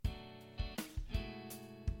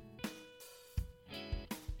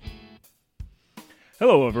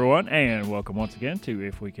Hello, everyone, and welcome once again to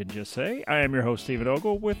If We Can Just Say. I am your host, Stephen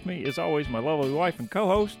Ogle. With me, as always, my lovely wife and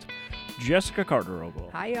co-host, Jessica Carter Ogle.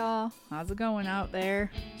 Hi, y'all. How's it going out there?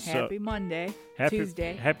 Happy Monday.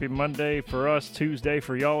 Tuesday. Happy Monday for us, Tuesday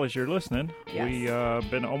for y'all as you're listening. Yes. We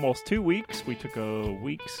been almost 2 weeks. We took a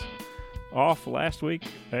week's off last week,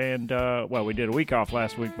 and we did a week off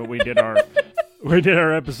last week, but we did our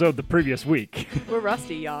episode the previous week. We're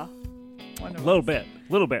rusty, y'all. A little bit.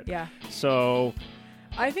 Yeah. So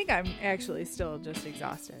I think I'm actually still just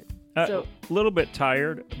exhausted. A little bit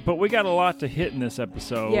tired, but we got a lot to hit in this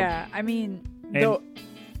episode. Yeah, I mean,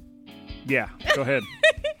 yeah, go ahead.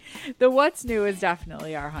 The what's new is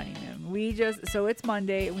definitely our honeymoon. So it's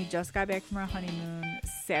Monday, and we just got back from our honeymoon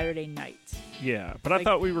Saturday night. Yeah, but I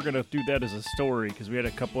thought we were going to do that as a story because we had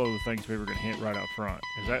a couple other things we were going to hit right out front.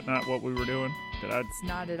 Is that not what we were doing? It's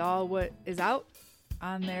not at all what is out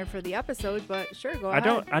on there for the episode, but sure, go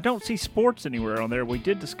ahead. I don't see sports anywhere on there. We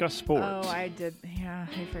did discuss sports. Oh, I did. Yeah,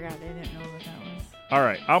 I forgot. I didn't know what that was. All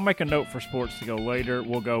right, I'll make a note for sports to go later.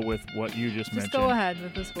 We'll go with what you just mentioned. Just go ahead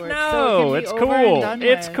with the sports. No, it's cool.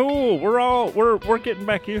 It's cool. We're getting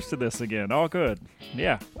back used to this again. All good.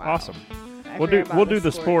 Yeah, wow. Awesome. We'll do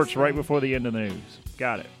the sports right before the end of the news.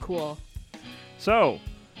 Got it. Cool. So,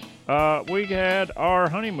 we had our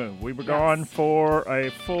honeymoon. We were gone for a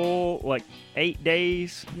full 8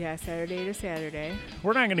 days. Yeah, Saturday to Saturday.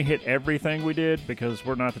 We're not going to hit everything we did because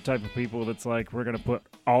we're not the type of people that's like we're going to put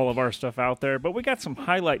all of our stuff out there. But we got some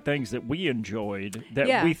highlight things that we enjoyed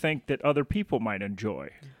that we think that other people might enjoy.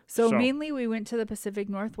 So mainly we went to the Pacific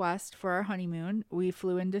Northwest for our honeymoon. We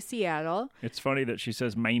flew into Seattle. It's funny that she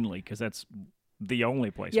says mainly because that's the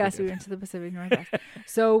only place. Yes, we went to the Pacific Northwest.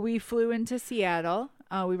 So we flew into Seattle.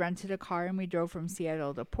 We rented a car and we drove from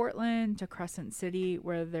Seattle to Portland, to Crescent City,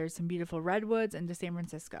 where there's some beautiful redwoods, and to San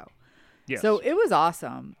Francisco. Yes. So it was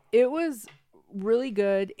awesome. It was really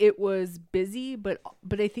good. It was busy, but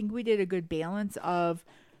I think we did a good balance of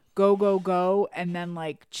go, and then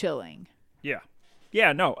chilling. Yeah.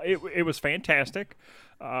 Yeah, no, it was fantastic.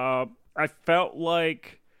 I felt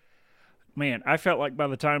like by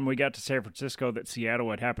the time we got to San Francisco that Seattle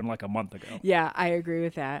had happened like a month ago. Yeah, I agree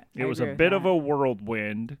with that. It was a bit of a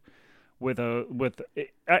whirlwind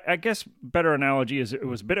I guess better analogy is it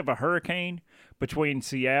was a bit of a hurricane between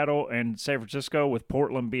Seattle and San Francisco, with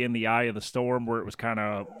Portland being the eye of the storm where it was kind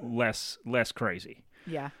of less crazy.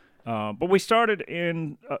 Yeah. But we started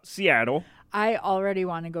in Seattle. I already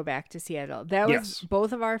want to go back to Seattle. That was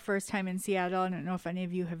both of our first time in Seattle. I don't know if any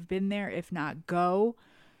of you have been there. If not, go.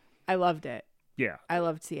 I loved it. Yeah. I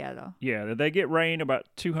loved Seattle. Yeah. They get rain about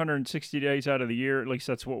 260 days out of the year. At least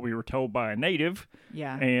that's what we were told by a native.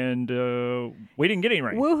 Yeah. And we didn't get any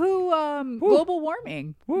rain. Woohoo. Global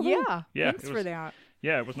warming. Woo-hoo. Yeah. Thanks for that.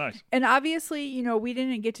 Yeah, it was nice. And obviously, we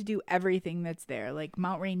didn't get to do everything that's there. Like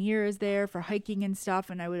Mount Rainier is there for hiking and stuff.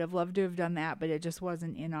 And I would have loved to have done that, but it just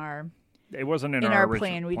wasn't in our... It wasn't in our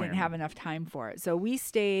plan. We didn't have enough time for it. So we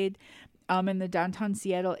stayed in the downtown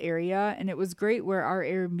Seattle area, and it was great where our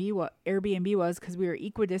Airbnb was because we were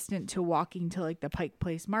equidistant to walking to the Pike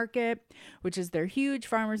Place Market, which is their huge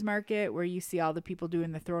farmers market where you see all the people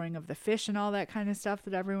doing the throwing of the fish and all that kind of stuff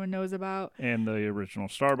that everyone knows about. And the original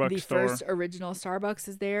Starbucks store. The first original Starbucks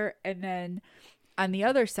is there. And then on the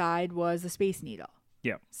other side was the Space Needle.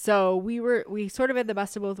 Yeah. So we sort of had the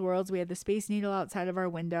best of both worlds. We had the Space Needle outside of our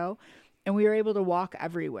window, and we were able to walk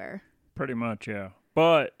everywhere. Pretty much, yeah.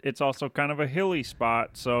 But it's also kind of a hilly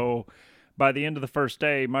spot, so by the end of the first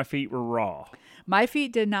day, my feet were raw. My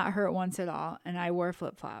feet did not hurt once at all, and I wore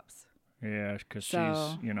flip-flops. Yeah, because she's,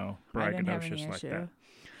 braggadocious like that.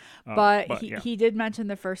 But he did mention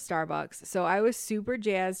the first Starbucks, so I was super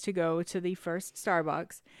jazzed to go to the first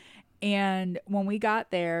Starbucks. And when we got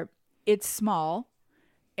there, it's small,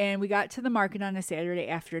 and we got to the market on a Saturday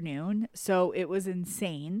afternoon, so it was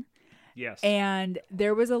insane. Yes. And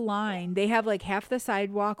there was a line. They have half the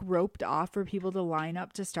sidewalk roped off for people to line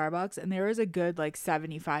up to Starbucks. And there was a good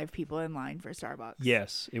 75 people in line for Starbucks.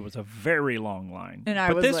 Yes. It was a very long line.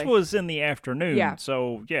 But this was in the afternoon. Yeah.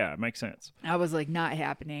 So, yeah, it makes sense. I was not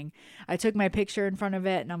happening. I took my picture in front of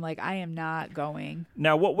it and I'm I am not going.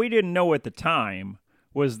 Now, what we didn't know at the time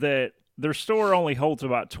was that their store only holds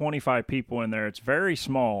about 25 people in there. It's very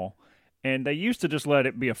small. And they used to just let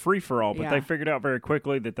it be a free-for-all, but they figured out very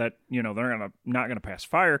quickly that they're not going to pass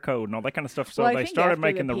fire code and all that kind of stuff. So they started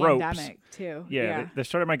making the ropes. Too. Yeah, they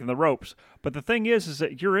started making the ropes. But the thing is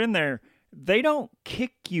that you're in there, they don't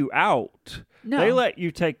kick you out. No. They let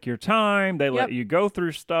you take your time. They let you go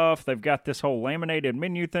through stuff. They've got this whole laminated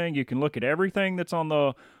menu thing. You can look at everything that's on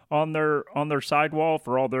the on their sidewall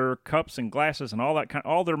for all their cups and glasses and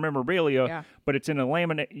all their memorabilia. Yeah. But it's in a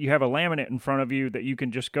laminate. You have a laminate in front of you that you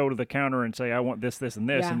can just go to the counter and say, I want this, this, and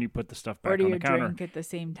this, and you put the stuff back on the counter. Order your drink at the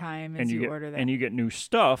same time as you order that. And you get new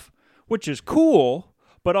stuff, which is cool.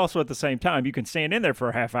 But also at the same time, you can stand in there for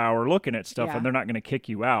a half hour looking at stuff, and they're not going to kick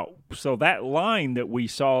you out. So that line that we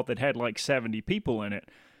saw that had like 70 people in it,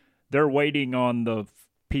 they're waiting on the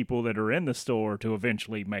people that are in the store to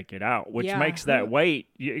eventually make it out, which makes that wait,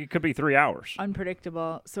 it could be 3 hours.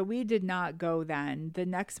 Unpredictable. So we did not go then. The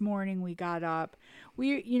next morning we got up.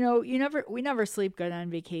 We never sleep good on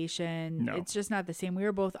vacation. No. It's just not the same. We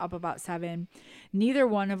were both up about 7. Neither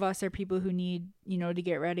one of us are people who need, to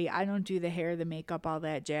get ready. I don't do the hair, the makeup, all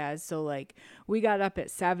that jazz. So like we got up at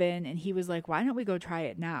 7 and he was like, why don't we go try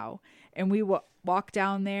it now? And we walked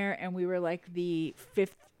down there and we were like the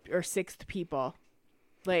 5th or 6th people.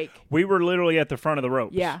 Like we were literally at the front of the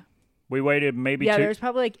ropes. Yeah. We waited maybe Yeah, there's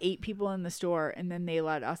probably like 8 people in the store and then they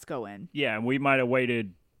let us go in. Yeah, and we might have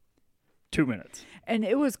waited 2 minutes. And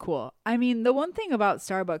it was cool. I mean, the one thing about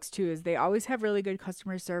Starbucks too is they always have really good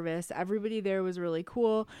customer service. Everybody there was really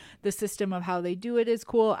cool. The system of how they do it is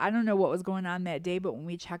cool. I don't know what was going on that day, but when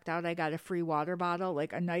we checked out, I got a free water bottle,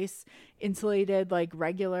 like a nice insulated, like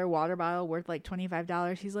regular water bottle worth like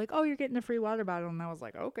 $25. He's like, oh, you're getting a free water bottle. And I was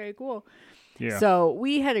like, okay, cool. Yeah. So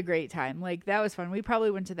we had a great time. Like that was fun. We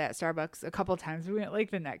probably went to that Starbucks a couple times. We went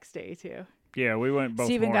like the next day too. Yeah, we went both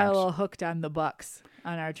Steven mornings. got a little hooked on the Bucks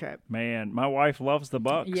on our trip. Man, my wife loves the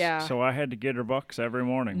Bucks. Yeah. So I had to get her Bucks every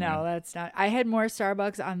morning. No, that's not. I had more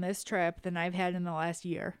Starbucks on this trip than I've had in the last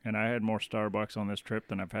year. And I had more Starbucks on this trip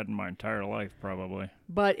than I've had in my entire life, probably.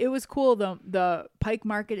 But it was cool. The Pike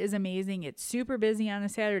Market is amazing. It's super busy on a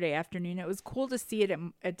Saturday afternoon. It was cool to see it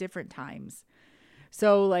at different times.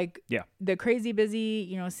 So, like, the crazy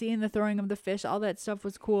busy, seeing the throwing of the fish, all that stuff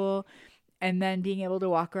was cool. And then being able to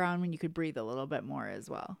walk around when you could breathe a little bit more as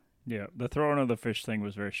well. Yeah, the throwing of the fish thing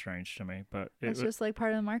was very strange to me, but it's just like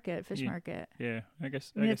part of the market, fish market. Yeah, I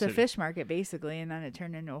guess it's a fish market basically, and then it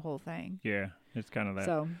turned into a whole thing. Yeah, it's kind of that.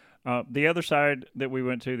 So, the other side that we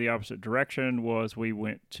went to, the opposite direction, was we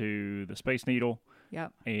went to the Space Needle.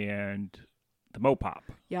 Yep. And the Mopop.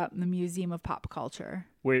 Yep, the Museum of Pop Culture.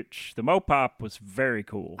 Which the Mopop was very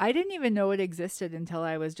cool. I didn't even know it existed until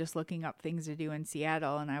I was just looking up things to do in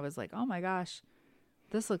Seattle, and I was like, oh my gosh,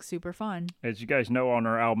 this looks super fun. As you guys know, on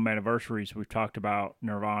our album anniversaries, we've talked about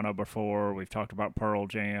Nirvana before. We've talked about Pearl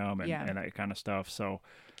Jam and that kind of stuff. So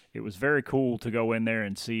it was very cool to go in there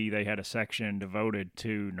and see they had a section devoted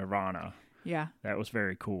to Nirvana. Yeah. That was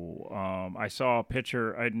very cool. I saw a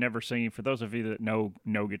picture I'd never seen. For those of you that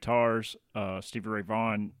know guitars, Stevie Ray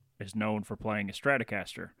Vaughan is known for playing a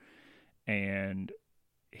Stratocaster. And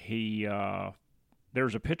he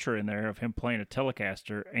there's a picture in there of him playing a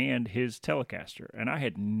Telecaster and his Telecaster. And I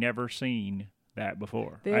had never seen that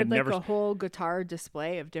before. They had a whole guitar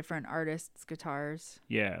display of different artists' guitars.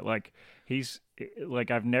 Yeah, like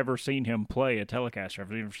I've never seen him play a Telecaster.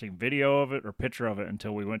 I've never seen video of it or picture of it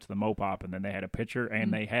until we went to the Mopop, and then they had a picture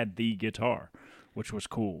and they had the guitar, which was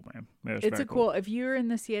cool, man. It's cool. If you're in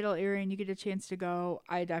the Seattle area and you get a chance to go,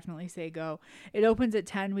 I definitely say go. It opens at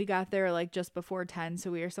 10. We got there like just before 10, so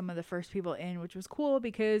we are some of the first people in, which was cool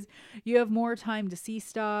because you have more time to see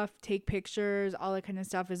stuff, take pictures, all that kind of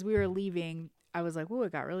stuff. As we were leaving, I was like, "Ooh,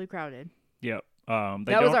 it got really crowded." Yep.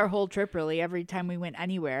 That was our whole trip, really. Every time we went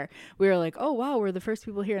anywhere, we were like, "Oh wow, we're the first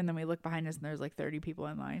people here," and then we look behind us, and there's like 30 people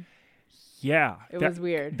in line. Yeah, it was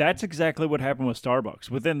weird. That's exactly what happened with Starbucks.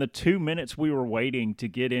 Within the 2 minutes we were waiting to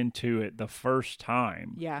get into it the first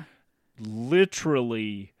time. Yeah.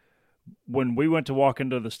 Literally, when we went to walk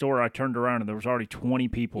into the store, I turned around and there was already 20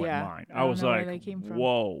 people in line. I was like,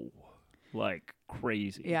 "Whoa!" Like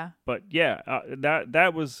crazy. Yeah. But yeah,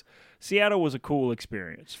 that was Seattle was a cool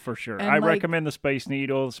experience for sure. And I recommend the Space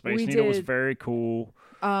Needle. The Space Needle was very cool.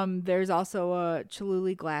 There's also a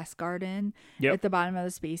Cholula glass garden at the bottom of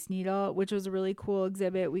the Space Needle, which was a really cool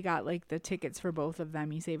exhibit. We got like the tickets for both of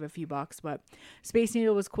them. You save a few bucks, but Space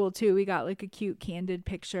Needle was cool too. We got like a cute candid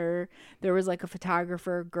picture. There was like a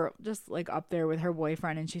photographer girl just like up there with her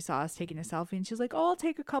boyfriend, and she saw us taking a selfie, and she's like, "Oh, I'll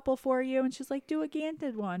take a couple for you." And she's like, "Do a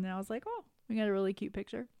candid one." And I was like, "Oh, we got a really cute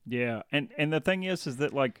picture." Yeah, and the thing is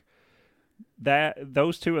that like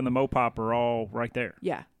those two and the Mopop are all right there.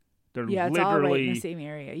 Yeah. They're it's literally all right in the same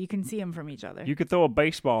area. You can see them from each other. You could throw a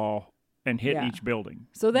baseball and hit each building.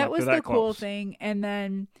 So that was the cool thing. And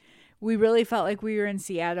then We really felt like we were in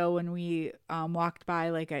Seattle when we walked by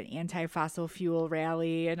like an anti-fossil fuel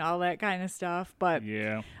rally and all that kind of stuff. But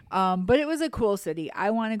but it was a cool city. I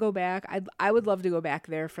want to go back. I would love to go back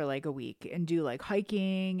there for like a week and do like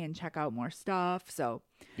hiking and check out more stuff. So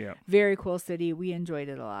very cool city. We enjoyed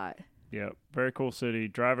it a lot. Yeah, very cool city.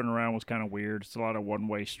 Driving around was kind of weird. It's a lot of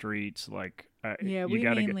one-way streets. Like, we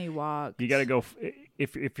mainly walked. You got to go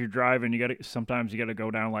if you're driving. Sometimes you got to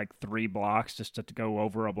go down like 3 blocks just to go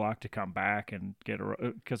over a block to come back and get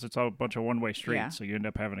because it's all a bunch of one-way streets. Yeah. So you end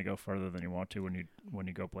up having to go further than you want to when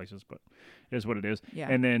you go places. But it is what it is. Yeah.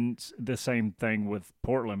 And then the same thing with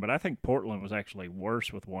Portland. But I think Portland was actually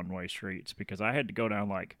worse with one-way streets because I had to go down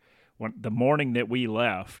like the morning that we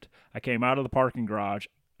left. I came out of the parking garage.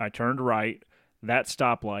 I turned right, that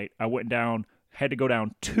stoplight. I went down, had to go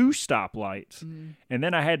down 2 stoplights, and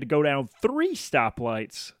then I had to go down 3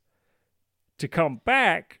 stoplights to come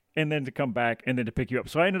back, and then to pick you up.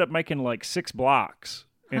 So I ended up making like 6 blocks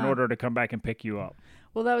in order to come back and pick you up.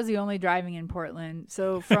 Well, that was the only driving in Portland.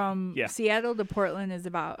 So from Seattle to Portland is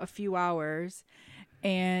about a few hours.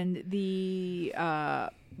 And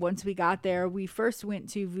once we got there, we first went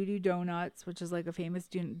to Voodoo Donuts, which is like a famous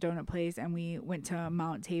donut place, and we went to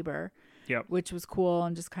Mount Tabor, which was cool,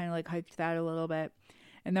 and just kind of like hiked that a little bit.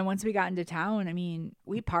 And then once we got into town, I mean,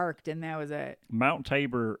 we parked, and that was it. Mount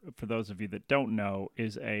Tabor, for those of you that don't know,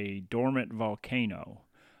 is a dormant volcano,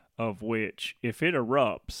 of which if it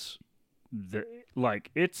erupts,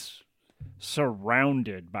 it's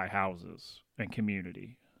surrounded by houses and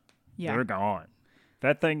community. Yeah, they're gone.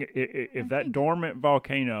 That thing, if that dormant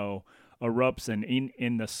volcano erupts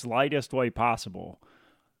in the slightest way possible,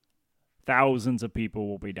 thousands of people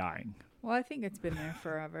will be dying. Well, I think it's been there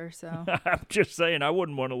forever, so. I'm just saying, I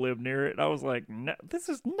wouldn't want to live near it. I was like, no, this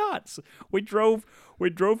is nuts. We drove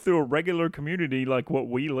through a regular community like what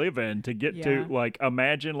we live in to get to, like,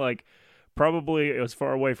 imagine, like, probably as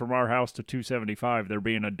far away from our house to 275, there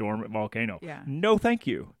being a dormant volcano. Yeah. No, thank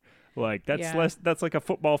you. Like, that's like a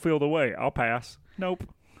football field away. I'll pass. Nope.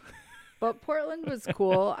 But Portland was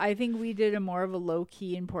cool. I think we did more of a low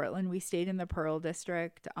key in Portland. We stayed in the Pearl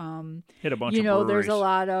District. Hit a bunch of breweries. There's a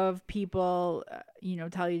lot of people,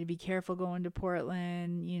 tell you to be careful going to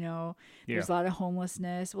Portland. There's a lot of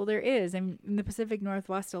homelessness. Well, there is. I mean, in the Pacific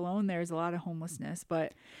Northwest alone, there's a lot of homelessness.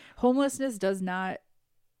 But homelessness does not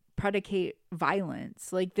predicate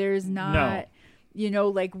violence. Like, there's not... No.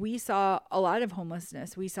 Like we saw a lot of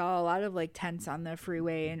homelessness. We saw a lot of like tents on the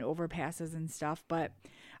freeway and overpasses and stuff, but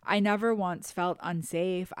I never once felt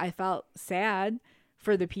unsafe. I felt sad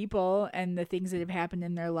for the people and the things that have happened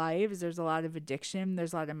in their lives. There's a lot of addiction.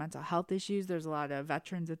 There's a lot of mental health issues. There's a lot of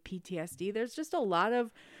veterans with PTSD. There's just a lot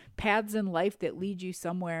of paths in life that lead you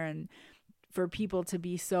somewhere, and for people to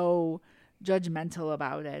be so judgmental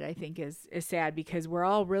about it, I think is sad, because we're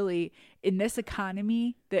all really in this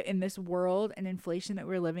economy, in this world and inflation that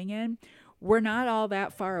we're living in, we're not all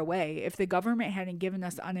that far away. If the government hadn't given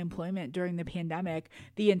us unemployment during the pandemic,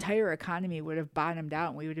 the entire economy would have bottomed out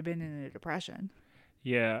and we would have been in a depression.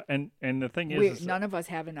 Yeah, and the thing is none of us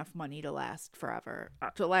have enough money to last forever,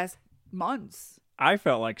 to last months. I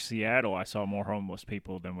felt like Seattle, I saw more homeless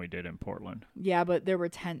people than we did in Portland. Yeah, but there were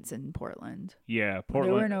tents in Portland. Yeah,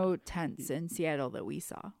 Portland. There were no tents in Seattle that we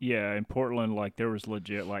saw. Yeah, in Portland, like, there was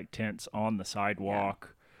legit, like, tents on the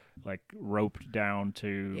sidewalk, like, roped down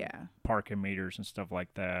to parking meters and stuff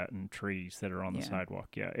like that, and trees that are on the sidewalk.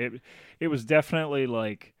 Yeah, it was definitely,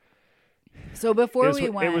 like... So before we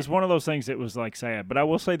went... It was one of those things that was, like, sad. But I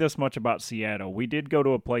will say this much about Seattle. We did go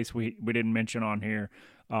to a place we didn't mention on here,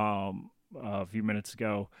 a few minutes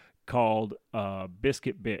ago, called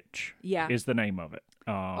Biscuit Bitch. Is the name of it.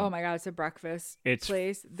 Oh my god, it's a breakfast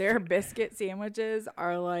place. Their biscuit sandwiches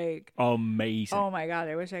are like amazing. Oh my god,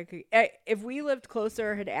 I wish I could. If we lived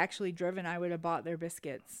closer or had actually driven, I would have bought their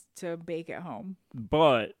biscuits to bake at home.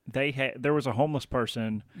 But there was a homeless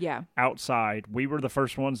person outside. We were the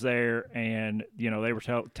first ones there, and they were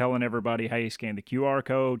telling everybody, hey, scan the QR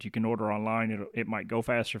code. You can order online. It might go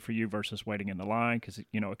faster for you versus waiting in the line, because it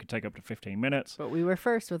could take up to 15 minutes. But we were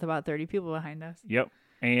first with about 30 people behind us. Yep.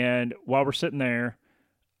 And while we're sitting there,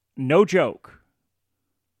 no joke,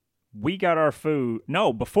 we got our food.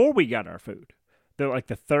 No, before we got our food, they're like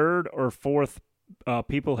the third or fourth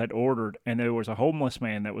people had ordered, and there was a homeless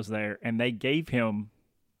man that was there, and they gave him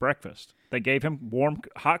breakfast. They gave him warm,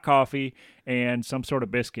 hot coffee and some sort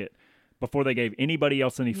of biscuit before they gave anybody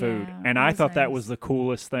else any food. And I thought that was the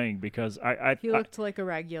coolest thing because he looked like a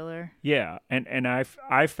regular. Yeah, and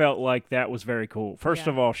I felt like that was very cool. First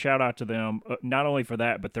of all, shout out to them, not only for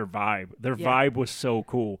that, but their vibe. Their vibe was so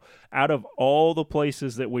cool. Out of all the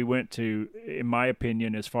places that we went to, in my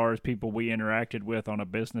opinion, as far as people we interacted with on a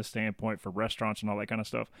business standpoint for restaurants and all that kind of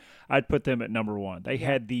stuff, I'd put them at number one. They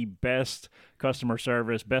had the best customer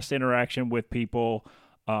service, best interaction with people.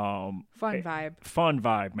 Fun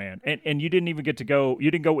vibe, man. And you didn't even get to go. You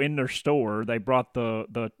didn't go in their store. They brought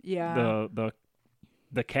the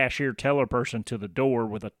cashier teller person to the door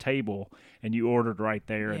with a table, and you ordered right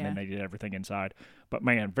there, and then they did everything inside. But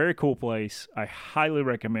man, very cool place. I highly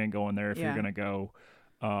recommend going there if you're gonna go.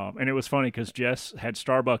 And it was funny because Jess had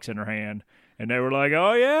Starbucks in her hand, and they were like,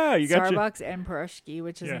 "Oh yeah, you got Starbucks and Perushki,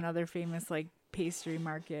 which is another famous like pastry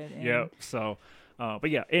market." Yeah. So.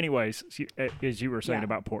 But yeah, anyways, as you were saying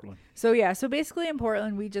about Portland. So basically in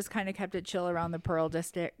Portland, we just kind of kept it chill around the Pearl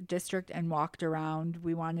District and walked around.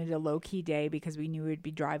 We wanted a low-key day because we knew we'd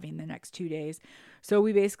be driving the next 2 days. So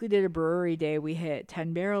we basically did a brewery day. We hit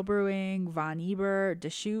 10 Barrel Brewing, Von Eber,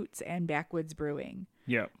 Deschutes, and Backwoods Brewing.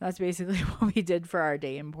 Yep. That's basically what we did for our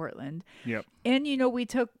day in Portland. Yep. And, we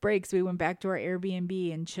took breaks. We went back to our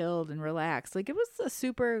Airbnb and chilled and relaxed. Like, it was a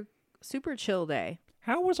super, super chill day.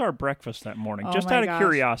 How was our breakfast that morning? Just out of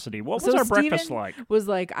curiosity, what was our breakfast like? Was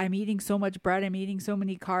like, I'm eating so much bread. I'm eating so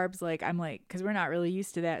many carbs. Like, I'm like, because we're not really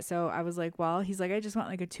used to that. So I was like, well, he's like, I just want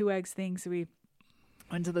like a 2 eggs thing. So we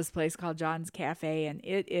went to this place called John's Cafe, and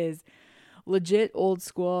it is legit old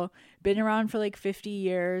school. Been around for like 50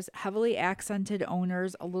 years. Heavily accented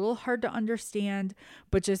owners. A little hard to understand,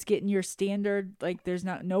 but just getting your standard, like there's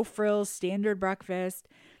no frills, standard breakfast.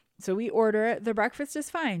 So we order it. The breakfast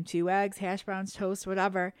is fine. 2 eggs, hash browns, toast,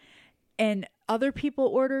 whatever. And other people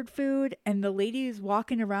ordered food, and the lady's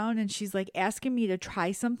walking around and she's like asking me to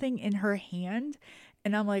try something in her hand.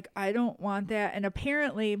 And I'm like, I don't want that. And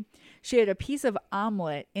apparently she had a piece of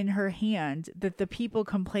omelet in her hand that the people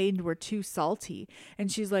complained were too salty.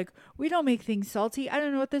 And she's like, we don't make things salty. I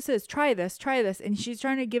don't know what this is. Try this. And she's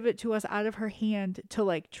trying to give it to us out of her hand to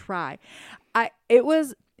like try.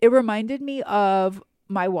 It reminded me of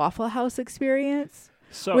my Waffle House experience,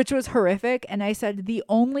 which was horrific. And I said, the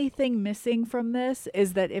only thing missing from this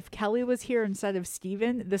is that if Kelly was here instead of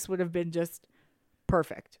Steven, this would have been just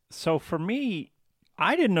perfect. So for me,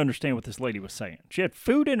 I didn't understand what this lady was saying. She had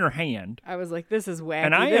food in her hand. I was like, this is wacky.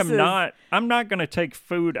 And I'm not going to take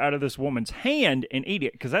food out of this woman's hand and eat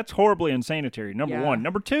it because that's horribly unsanitary. Number one.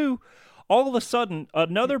 Number two, all of a sudden,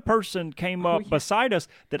 another person came up beside us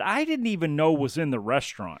that I didn't even know was in the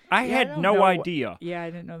restaurant. I had no idea. Yeah, I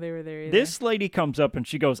didn't know they were there either. This lady comes up and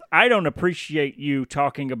she goes, I don't appreciate you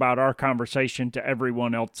talking about our conversation to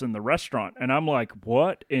everyone else in the restaurant. And I'm like,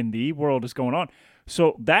 what in the world is going on?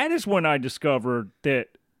 So that is when I discovered that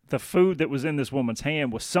the food that was in this woman's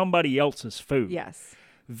hand was somebody else's food. Yes.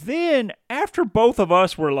 Then after both of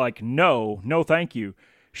us were like, no, thank you,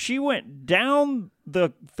 she went down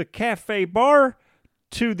the cafe bar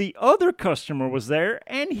to the other customer was there,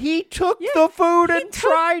 and he took the food and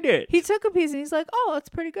tried it. He took a piece, and he's like, oh, it's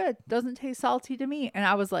pretty good. Doesn't taste salty to me. And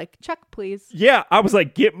I was like, check, please. Yeah, I was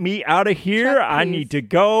like, get me out of here. Check, I need to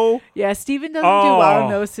go. Yeah, Steven doesn't do well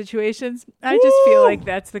in those situations. I just feel like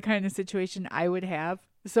that's the kind of situation I would have.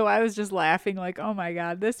 So I was just laughing like, oh, my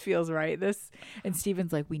God, this feels right. And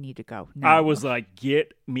Steven's like, we need to go now. I was like,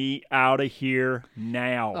 get me out of here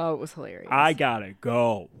now. Oh, it was hilarious. I got to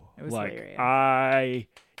go. It was hilarious. I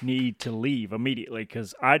need to leave immediately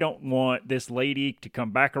because I don't want this lady to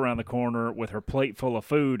come back around the corner with her plate full of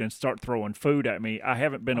food and start throwing food at me. I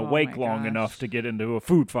haven't been awake long enough to get into a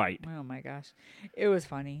food fight. Oh, my gosh. It was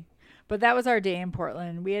funny. But that was our day in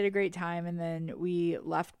Portland. We had a great time, and then we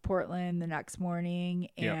left Portland the next morning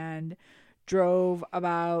and drove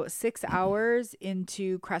about 6 hours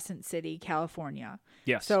into Crescent City, California.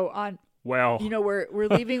 Yes. So we're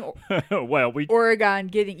leaving Oregon,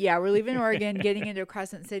 we're leaving Oregon, getting into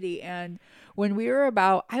Crescent City, and when we were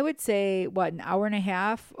about, I would say, an hour and a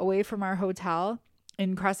half away from our hotel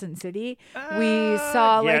in Crescent City, we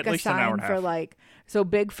saw a sign for so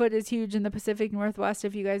Bigfoot is huge in the Pacific Northwest.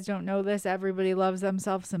 If you guys don't know this, everybody loves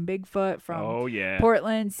themselves some Bigfoot from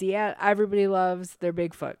Portland, Seattle. Everybody loves their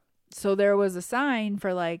Bigfoot. So there was a sign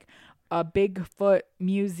for a Bigfoot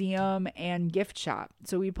museum and gift shop.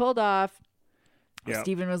 So we pulled off. Yep.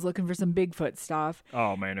 Steven was looking for some Bigfoot stuff.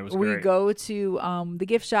 Oh, man, it was great. We go to the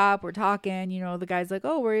gift shop. We're talking. The guy's like,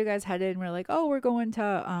 oh, where are you guys headed? And we're like, oh, we're going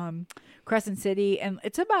to Crescent City. And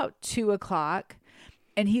it's about 2:00.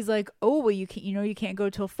 And he's like, oh, well, you can't go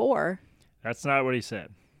till 4. That's not what he said.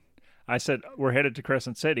 I said, we're headed to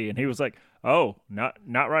Crescent City. And he was like, oh, not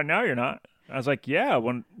right now. You're not. I was like, yeah.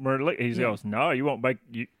 When he goes, no, you won't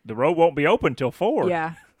the road won't be open till 4.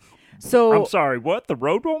 Yeah. So I'm sorry, what? The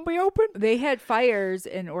road won't be open? They had fires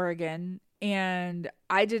in Oregon, and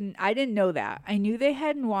I didn't know that. I knew they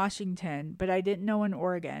had in Washington, but I didn't know in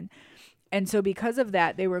Oregon. And so because of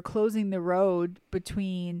that, they were closing the road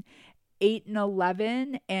between 8 and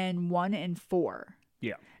 11 and 1 and 4.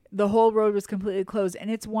 Yeah. The whole road was completely closed, and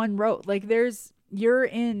it's one road. Like you're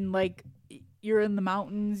in the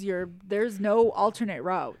mountains, there's no alternate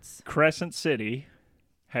routes. Crescent City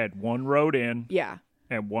had one road in. Yeah.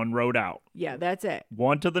 And one road out. Yeah, that's it.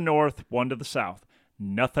 One to the north, one to the south.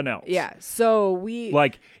 Nothing else. Yeah. So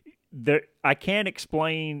I can't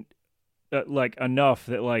explain enough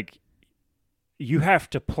that you have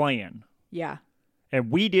to plan. Yeah.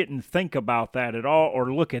 And we didn't think about that at all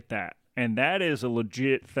or look at that. And that is a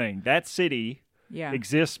legit thing. That city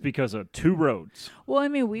exists because of 2 roads. Well, I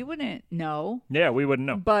mean, we wouldn't know. Yeah, we wouldn't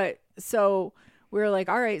know. But so we were like,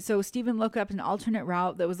 all right. So Stephen looked up an alternate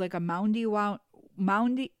route that was like a windy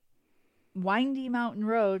mountain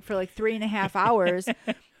road for 3.5 hours.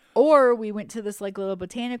 Or we went to this little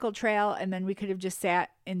botanical trail, and then we could have just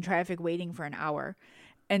sat in traffic waiting for an hour.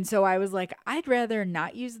 And so I was like, I'd rather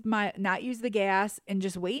not use the gas and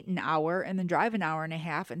just wait an hour and then drive an hour and a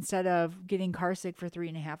half instead of getting car sick for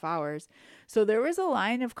 3.5 hours. So there was a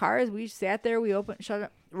line of cars. We sat there,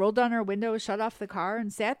 rolled down our windows, shut off the car,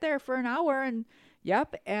 and sat there for an hour. And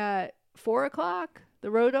at 4:00, the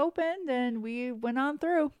road opened and we went on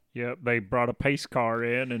through. Yep, they brought a pace car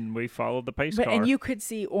in and we followed the pace car. And you could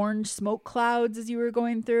see orange smoke clouds as you were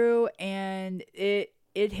going through, and it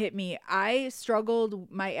hit me. My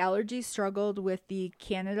allergies struggled with the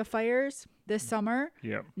Canada fires this summer.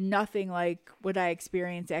 Yeah. Nothing like what I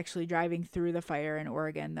experienced actually driving through the fire in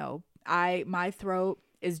Oregon, though. My throat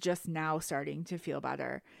is just now starting to feel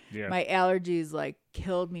better. Yeah. My allergies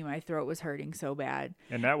killed me. My throat was hurting so bad.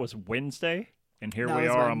 And that was Wednesday? And here we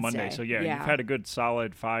are on Monday. So, yeah, you've had a good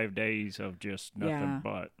solid 5 days of just nothing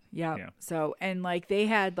but. Yep. Yeah. So, and they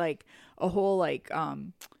had a whole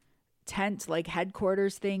tent,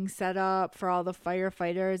 headquarters thing set up for all the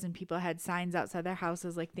firefighters, and people had signs outside their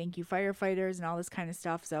houses thank you firefighters and all this kind of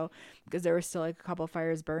stuff. So, because there was still a couple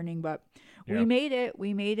fires burning, but we made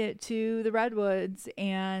it to the Redwoods,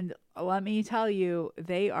 and let me tell you,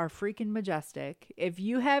 they are freaking majestic. If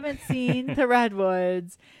you haven't seen the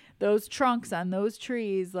Redwoods, those trunks on those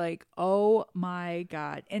trees, oh my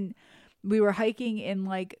God. And we were hiking in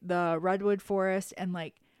the redwood forest, and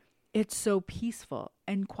it's so peaceful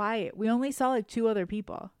and quiet. We only saw 2 other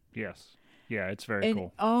people. Yes. Yeah, it's very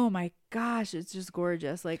cool. Oh my gosh, it's just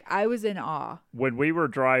gorgeous. I was in awe. When we were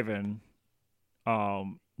driving,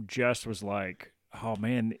 Jess was like, oh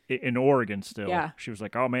man, in Oregon still. Yeah. She was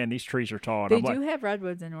like, oh man, these trees are tall. And they do have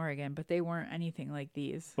redwoods in Oregon, but they weren't anything like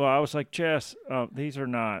these. Well, I was like, Jess, these are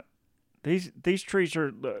not. These trees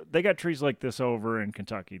they got trees like this over in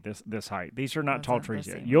Kentucky, this height. These are not tall trees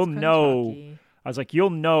yet. You'll know. I was like,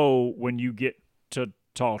 you'll know when you get to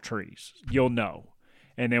tall trees. You'll know.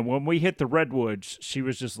 And then when we hit the redwoods, she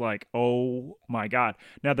was just like, oh my God.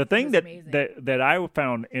 Now the thing that I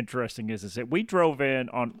found interesting is that we drove in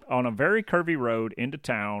on a very curvy road into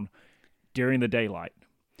town during the daylight.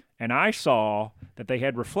 And I saw that they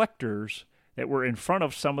had reflectors that were in front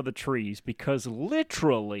of some of the trees because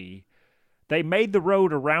literally they made the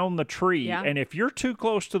road around the tree, and if you're too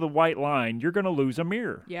close to the white line, you're going to lose a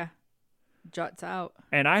mirror. Yeah. Juts out.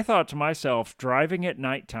 And I thought to myself, driving at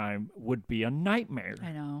nighttime would be a nightmare.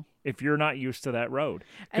 I know. If you're not used to that road.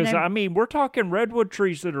 Because, we're talking redwood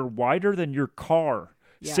trees that are wider than your car,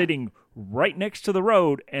 sitting right next to the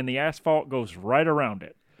road, and the asphalt goes right around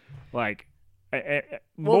it.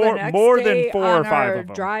 More than 4 or 5 of them. On our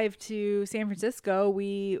drive to San Francisco,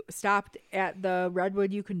 we stopped at the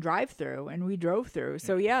redwood you can drive through, and we drove through.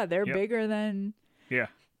 So they're bigger than. Yeah.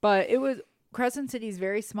 But it was Crescent City is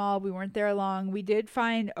very small. We weren't there long. We did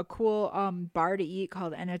find a cool bar to eat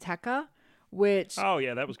called Enoteca, which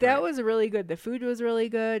that was great. That was really good. The food was really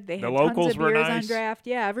good. They had tons of beers on draft.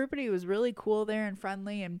 Yeah, everybody was really cool there and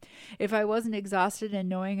friendly. And if I wasn't exhausted and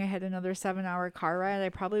knowing I had another 7-hour car ride, I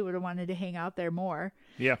probably would have wanted to hang out there more.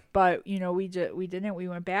 Yeah. But we didn't. We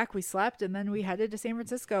went back, we slept, and then we headed to San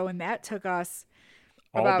Francisco, and that took us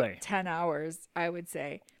all about day. 10 hours, I would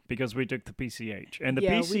say. Because we took the PCH. And the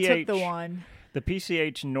PCH, we took the one. The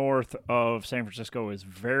PCH north of San Francisco is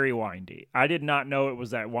very windy. I did not know it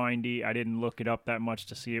was that windy. I didn't look it up that much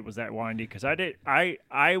to see it was that windy because I've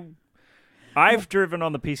driven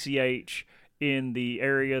on the PCH in the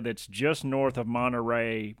area that's just north of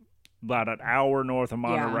Monterey about an hour north of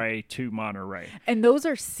Monterey to Monterey. And those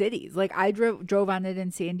are cities. Like I drove on it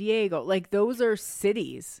in San Diego. Like those are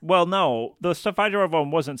cities. Well, no, the stuff I drove on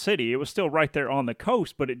wasn't city. It was still right there on the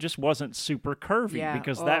coast, but it just wasn't super curvy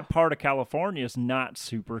because that part of California is not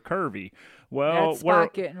super curvy. Well, that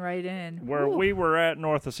spot getting right in. Where we were at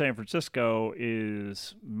north of San Francisco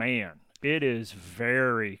is, man, it is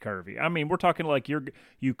very curvy. I mean, we're talking like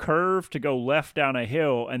you curve to go left down a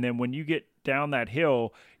hill, and then when you get down that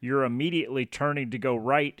hill, you're immediately turning to go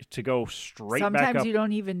right to go straight back up. Sometimes you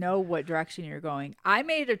don't even know what direction you're going. I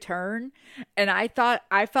made a turn, and I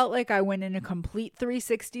felt like I went in a complete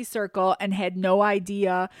 360 circle and had no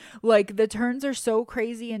idea. Like the turns are so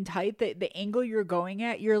crazy and tight that the angle you're going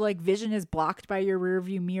at, your like vision is blocked by your rear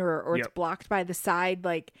view mirror, or it's blocked by the side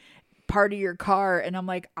like part of your car, and I'm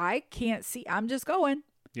like, I can't see. I'm just going.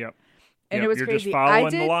 Yep. And it was you're crazy. Just following I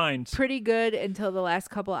did the lines. Pretty good until the last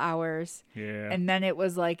couple hours. Yeah. And then it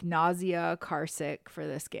was like nausea, car sick for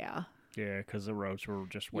this gal. Yeah, because the roads were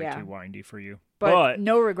just way too windy for you. But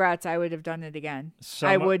no regrets. I would have done it again.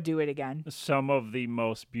 I would do it again. Some of the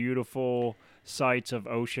most beautiful sights of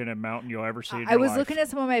ocean and mountain you'll ever see in your life. I was looking at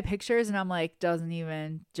some of my pictures, and I'm like, doesn't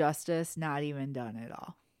even justice, not even done at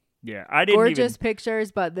all. Yeah, I didn't Gorgeous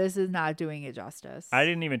pictures, but this is not doing it justice. I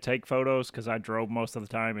didn't even take photos because I drove most of the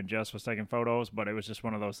time and Jess was taking photos, but it was just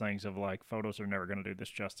one of those things of like, photos are never going to do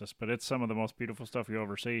this justice. But it's some of the most beautiful stuff you'll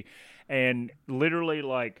ever see. And literally,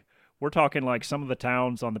 like, we're talking like some of the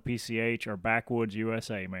towns on the PCH are backwoods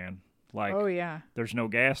USA, man. Like, oh, yeah. There's no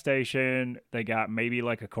gas station. They got maybe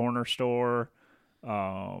like a corner store.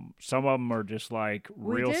 Some of them are just like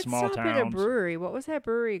real small towns. We did stop at a brewery. What was that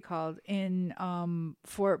brewery called in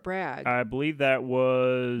Fort Bragg? I believe that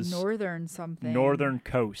was Northern something. Northern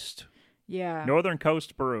Coast. Yeah. Northern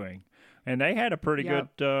Coast Brewing. And they had a pretty good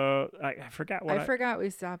I forgot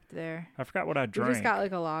we stopped there. I forgot what I drank. We just got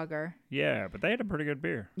like a lager. Yeah, but they had a pretty good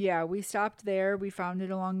beer. Yeah, we stopped there. We found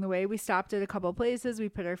it along the way. We stopped at a couple places. We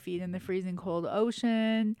put our feet in the freezing cold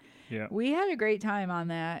ocean. Yeah. We had a great time on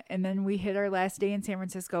that. And then we hit our last day in San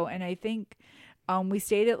Francisco, and I think we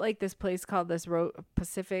stayed at like this place called this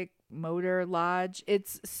Pacific Motor Lodge.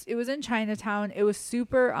 It was in Chinatown. It was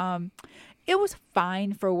super it was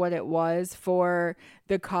fine for what it was, for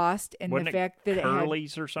the cost and Wasn't the fact that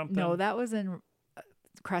Curly's or something? No, that was in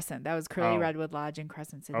Crescent. That was Curly Redwood Lodge in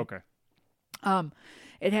Crescent City. Okay.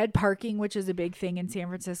 It had parking, which is a big thing in San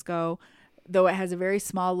Francisco, though it has a very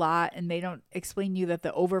small lot, and they don't explain you that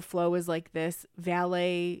the overflow is like this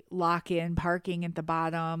valet lock-in parking at the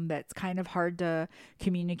bottom that's kind of hard to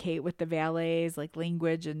communicate with the valets, like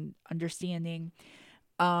language and understanding.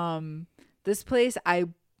 This place, I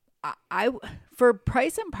for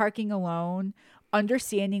price and parking alone,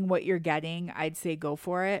 understanding what you're getting, I'd say go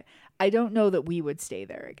for it. I don't know that we would stay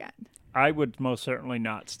there again. I would most certainly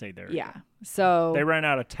not stay there. Yeah. So they ran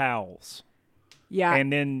out of towels. Yeah.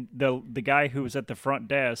 And then the guy who was at the front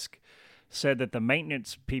desk said that the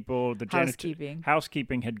maintenance people, the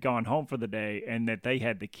housekeeping had gone home for the day, and that they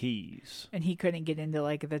had the keys. And he couldn't get into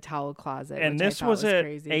like the towel closet. And this was at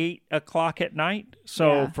crazy. 8:00 at night.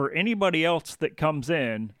 So for anybody else that comes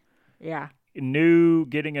in,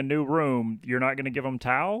 getting a new room, you're not going to give them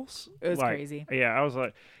towels? It was crazy. Yeah, I was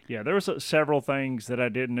like, there was several things that I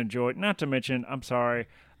didn't enjoy. Not to mention, I'm sorry,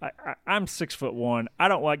 I'm 6'1". I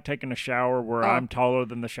don't like taking a shower where I'm taller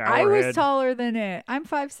than the shower head. I was taller than it. I'm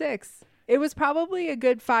 5'6". It was probably a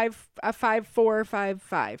good 5'4", 5'5".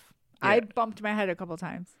 Yeah. I bumped my head a couple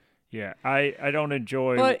times. Yeah, I don't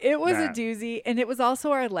enjoy But it was a doozy, and it was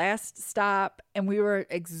also our last stop, and we were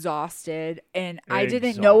exhausted, and I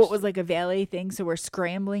didn't know it was like a valet thing, so we're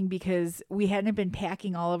scrambling because we hadn't been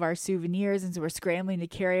packing all of our souvenirs, and so we're scrambling to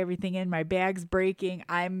carry everything in. My bag's breaking.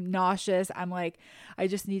 I'm nauseous. I'm like, I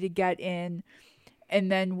just need to get in. And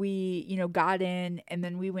then we, got in, and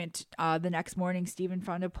then we went the next morning. Steven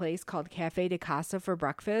found a place called Cafe de Casa for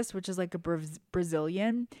breakfast, which is like a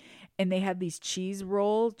Brazilian. And they had these cheese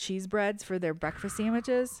breads for their breakfast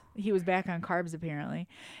sandwiches. He was back on carbs, apparently.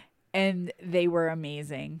 And they were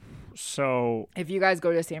amazing. So if you guys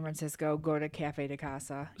go to San Francisco, go to Cafe de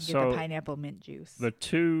Casa. Get the pineapple mint juice. The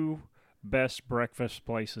two best breakfast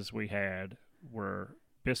places we had were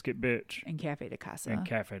Biscuit Bitch and Cafe de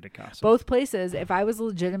Casa. Both places, if I was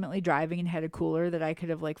legitimately driving and had a cooler that I could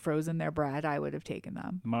have like frozen their bread, I would have taken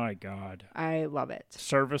them. My God. I love it.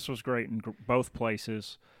 Service was great in both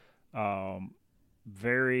places.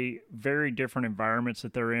 Very, very different environments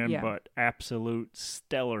that they're in, but absolute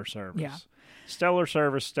stellar service. Yeah. Stellar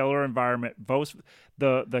service, stellar environment. Both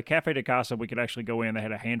the Cafe de Casa, we could actually go in. They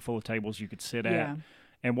had a handful of tables you could sit at.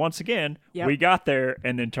 And once again, we got there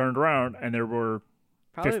and then turned around, and there were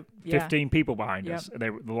Probably 15 people behind us.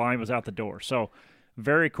 The line was out the door. So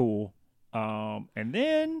very cool. And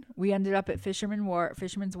then we ended up at Fisherman's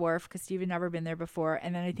Wharf because Steve had never been there before.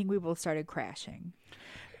 And then I think we both started crashing.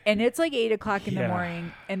 And it's like 8 o'clock in the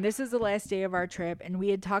morning. And this is the last day of our trip. And we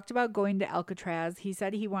had talked about going to Alcatraz. He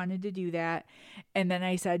said he wanted to do that. And then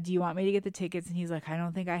I said, do you want me to get the tickets? And he's like, I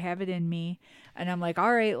don't think I have it in me. And I'm like,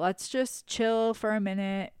 all right, let's just chill for a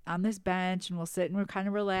minute on this bench and we'll sit and we'll kind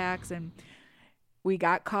of relax. And we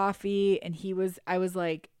got coffee and I was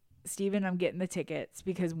like, Steven, I'm getting the tickets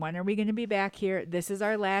because when are we going to be back here? This is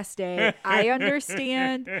our last day. I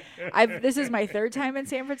understand. This is my third time in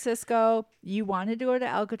San Francisco. You wanted to go to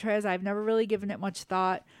Alcatraz. I've never really given it much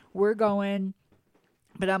thought. We're going.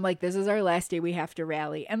 But I'm like, this is our last day. We have to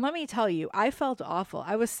rally. And let me tell you, I felt awful.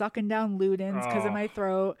 I was sucking down Ludens because of my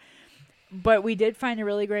throat. But we did find a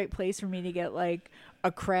really great place for me to get like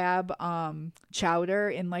a crab chowder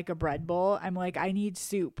in like a bread bowl. I'm like, I need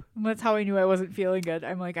soup. And that's how I knew I wasn't feeling good.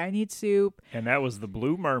 I'm like, I need soup. And that was the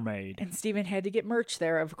Blue Mermaid. And Steven had to get merch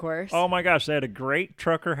there, of course. Oh my gosh, they had a great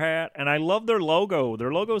trucker hat, and I love their logo.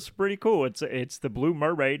 Their logo's pretty cool. It's the Blue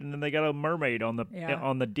Mermaid, and then they got a mermaid on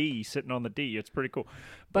the D, sitting on the D. It's pretty cool.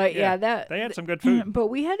 But yeah, they had some good food. But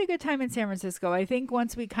we had a good time in San Francisco. I think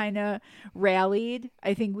once we kind of rallied,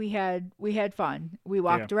 I think we had fun. We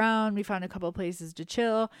walked around, we found a couple of places to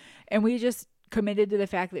chill, and we just committed to the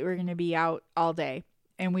fact that we were going to be out all day.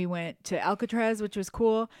 And we went to Alcatraz, which was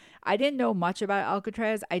cool. I didn't know much about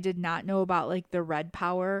Alcatraz. I did not know about like the Red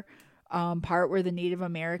Power part where the Native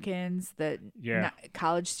Americans,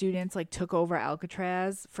 college students like took over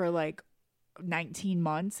Alcatraz for like 19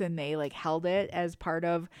 months and they like held it as part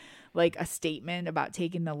of like a statement about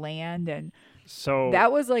taking the land. And so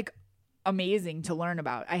that was like amazing to learn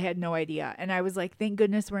about. I had no idea. And I was like, thank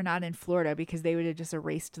goodness we're not in Florida because they would have just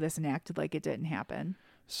erased this and acted like it didn't happen.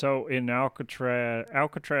 So in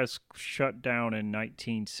Alcatraz shut down in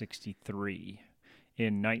 1963.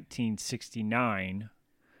 In 1969,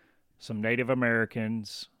 some Native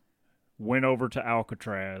Americans went over to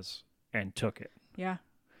Alcatraz and took it. Yeah.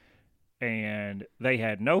 And they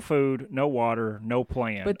had no food, no water, no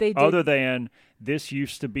plan. But they did, other than this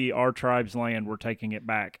used to be our tribe's land, we're taking it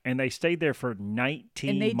back. And they stayed there for 19 months.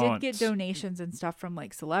 And they did get donations and stuff from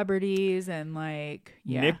like celebrities and like,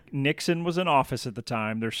 Nixon was in office at the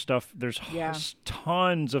time. There's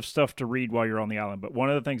tons of stuff to read while you're on the island. But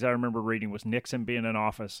one of the things I remember reading was Nixon being in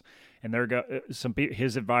office. And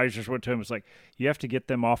his advisors went to him and was like, you have to get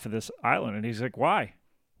them off of this island. And he's like, why?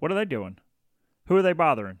 What are they doing? Who are they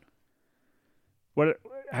bothering? What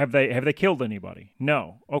have they killed anybody?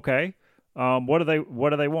 No. Okay. What do they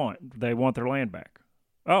want? They want their land back.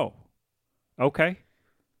 Oh. Okay.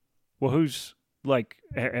 Well, who's like?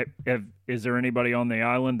 Is there anybody on the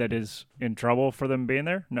island that is in trouble for them being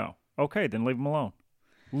there? No. Okay, then leave them alone.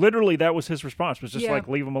 Literally, that was his response. Was just like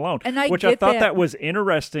leave them alone. And I thought that was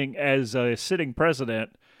interesting as a sitting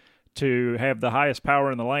president to have the highest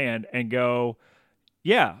power in the land and go,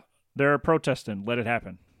 yeah, they're protesting. Let it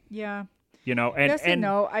happen. Yeah. You know,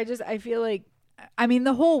 I feel like, I mean,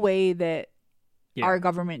 the whole way that our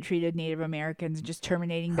government treated Native Americans, just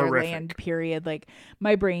terminating their land, period. Like,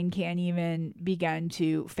 my brain can't even begin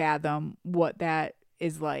to fathom what that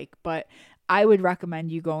is like. But I would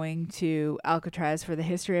recommend you going to Alcatraz for the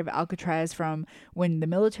history of Alcatraz from when the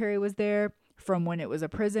military was there, from when it was a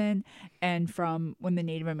prison, and from when the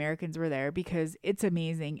Native Americans were there, because it's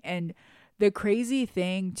amazing. And the crazy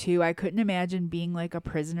thing, too, I couldn't imagine being like a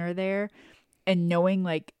prisoner there and knowing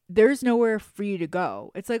like there's nowhere for you to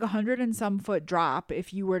go. It's like 100 and some foot drop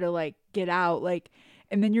if you were to like get out, like,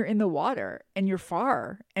 and then you're in the water and you're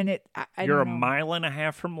far. And you're a mile and a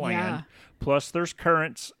half from land. Yeah. Plus there's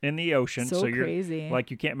currents in the ocean. So you're crazy. Like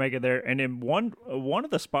you can't make it there. And in one of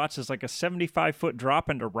the spots is like a 75-foot drop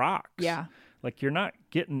into rocks. Yeah. Like you're not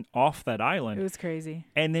getting off that island. It was crazy.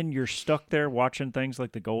 And then you're stuck there watching things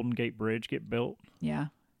like the Golden Gate Bridge get built. Yeah.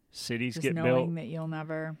 Cities just get built. Knowing that you'll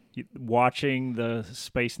never. Watching the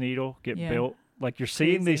Space Needle get built. Like you're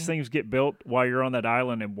seeing these things get built while you're on that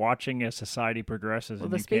island and watching as society progresses. Well,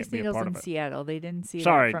 and the you Space can't be Needle's a part in of it. Seattle. They didn't see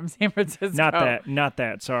that from San Francisco. Not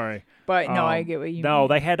that. Sorry. But no, I get what you mean. No,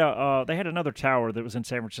 they had another tower that was in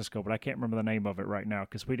San Francisco, but I can't remember the name of it right now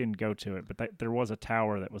because we didn't go to it. But there was a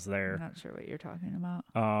tower that was there. I'm not sure what you're talking about.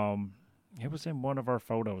 It was in one of our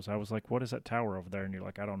photos. I was like, "What is that tower over there?" And you're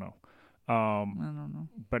like, "I don't know." I don't know.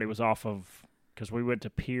 But it was off of because we went to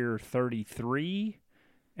Pier 33,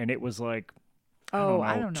 and it was like. I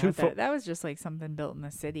don't know. That was just like something built in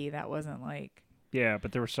the city. That wasn't like. Yeah,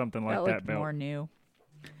 but there was something like that built. More new.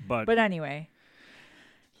 But anyway.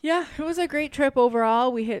 Yeah, it was a great trip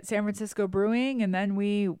overall. We hit San Francisco Brewing, and then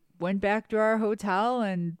we went back to our hotel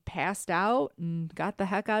and passed out and got the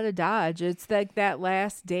heck out of Dodge. It's like that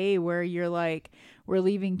last day where you're like, we're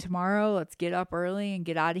leaving tomorrow. Let's get up early and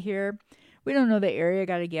get out of here. We don't know the area.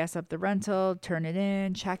 Got to gas up the rental, turn it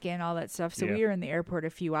in, check in, all that stuff. So we were in the airport a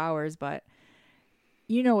few hours, but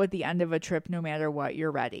you know, at the end of a trip, no matter what,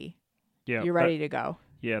 you're ready. Yeah. You're ready to go.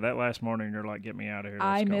 Yeah, that last morning, you're like, get me out of here.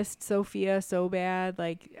 I missed Sophia so bad.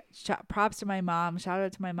 Like, props to my mom. Shout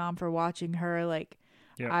out to my mom for watching her. Like,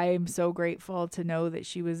 I'm so grateful to know that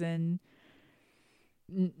she was in.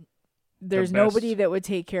 There's nobody that would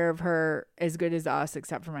take care of her as good as us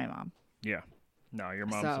except for my mom. Yeah. No, your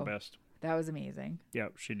mom's the best. That was amazing.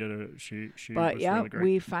 Yep, she did it. She but was really great.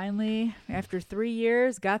 We finally, after 3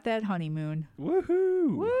 years, got that honeymoon.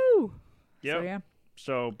 Woohoo! Woo! Yep.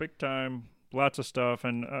 So big time. Lots of stuff,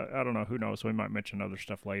 and I don't know, who knows, we might mention other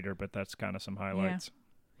stuff later, but that's kind of some highlights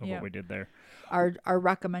of what we did there. Our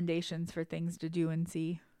recommendations for things to do and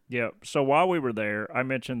see. Yeah, so while we were there, I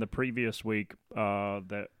mentioned the previous week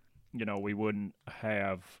that, we wouldn't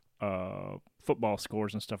have football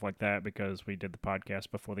scores and stuff like that because we did the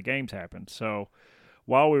podcast before the games happened. So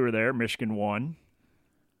while we were there, Michigan won,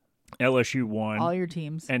 LSU won. All your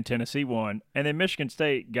teams. And Tennessee won, and then Michigan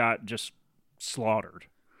State got just slaughtered.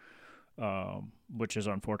 Which is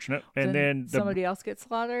unfortunate. And then somebody else gets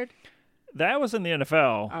slaughtered? That was in the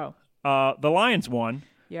NFL. Oh. The Lions won.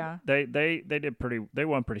 Yeah. They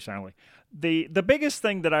won pretty soundly. The biggest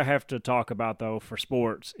thing that I have to talk about though for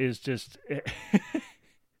sports is just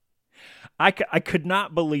I could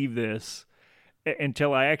not believe this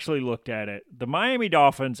until I actually looked at it. The Miami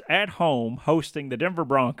Dolphins at home hosting the Denver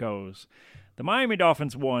Broncos. The Miami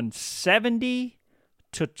Dolphins won 70-20.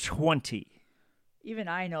 Even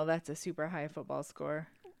I know that's a super high football score.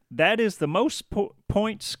 That is the most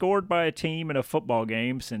points scored by a team in a football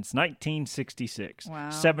game since 1966.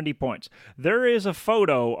 Wow. 70 points. There is a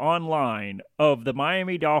photo online of the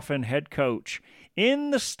Miami Dolphin head coach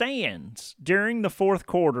in the stands during the fourth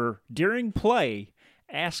quarter, during play,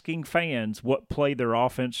 asking fans what play their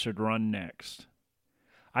offense should run next.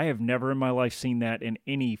 I have never in my life seen that in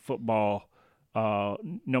any football, no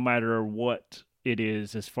matter what it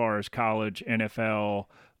is as far as college, NFL,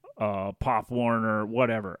 Pop Warner,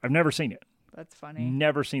 whatever. I've never seen it. That's funny.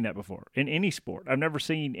 Never seen that before in any sport. I've never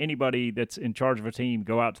seen anybody that's in charge of a team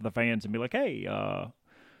go out to the fans and be like, hey,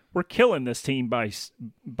 we're killing this team by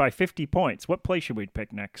 50 points. What play should we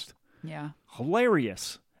pick next? Yeah.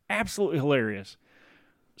 Hilarious. Absolutely hilarious.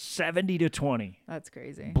 70-20. That's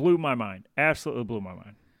crazy. Blew my mind. Absolutely blew my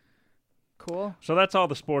mind. Cool. So that's all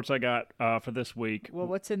the sports I got for this week. Well,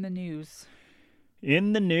 what's in the news?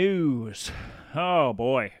 In the news. Oh,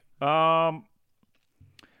 boy.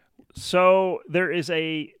 So there is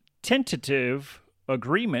a tentative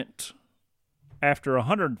agreement after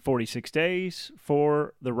 146 days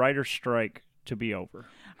for the writer's strike to be over.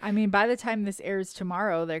 I mean, by the time this airs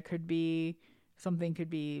tomorrow, there could be something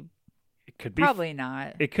could be. It could be. Probably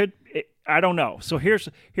not. It could. I don't know. So here's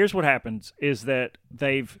what happens is that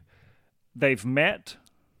they've met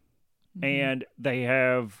and they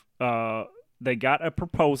have they got a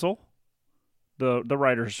proposal. The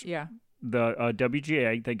writers. Yeah. The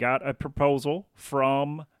WGA, they got a proposal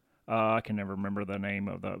from, I can never remember the name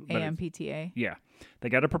of the... AMPTA. Yeah. They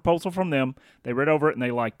got a proposal from them. They read over it and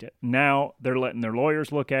they liked it. Now they're letting their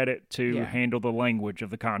lawyers look at it to handle the language of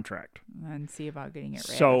the contract. And see about getting it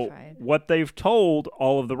ratified. So what they've told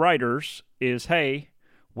all of the writers is, hey,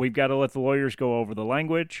 we've got to let the lawyers go over the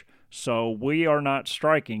language. So we are not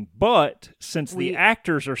striking. But since the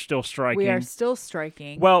actors are still striking... We are still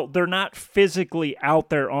striking. Well, they're not physically out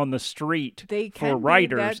there on the street for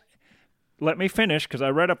writers. Let me finish, because I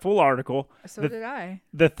read a full article. So did I.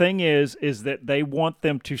 The thing is that they want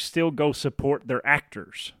them to still go support their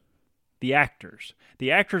actors. The actors. The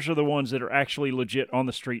actors are the ones that are actually legit on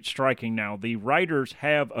the street striking now. The writers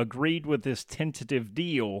have agreed with this tentative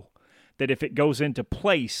deal that if it goes into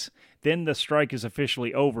place, then the strike is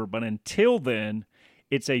officially over. But until then,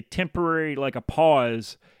 it's a temporary, like a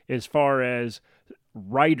pause as far as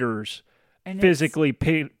writers physically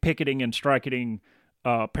picketing and striking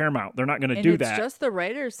Paramount. They're not going to do that. It's just the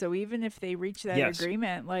writers. So even if they reach that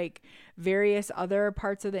agreement, like various other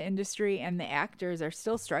parts of the industry and the actors are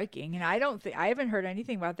still striking. And I haven't heard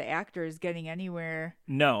anything about the actors getting anywhere.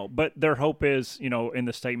 No, but their hope is, in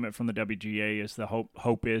the statement from the WGA is the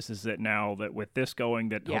hope is that now that with this going,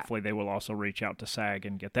 that hopefully they will also reach out to SAG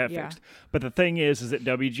and get that fixed. But the thing is that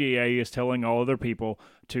WGA is telling all of their people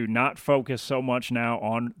to not focus so much now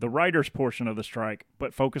on the writers portion of the strike,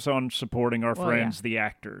 but focus on supporting our friends, the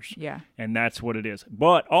actors. Yeah. And that's what it is.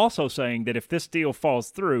 But also saying that if this deal falls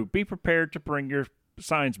through, be prepared to bring your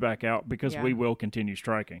signs back out because Yeah. we will continue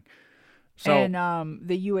striking. So, and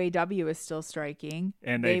the UAW is still striking.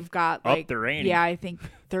 And they've got upped their ante. Yeah, I think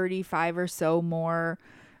 35 or so more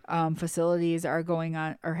facilities are going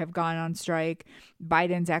on or have gone on strike.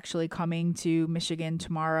 Biden's actually coming to Michigan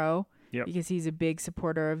tomorrow because he's a big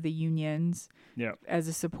supporter of the unions as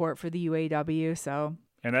a support for the UAW. So,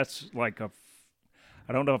 and that's like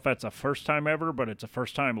I don't know if that's a first time ever, but it's a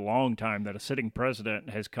first time long time that a sitting president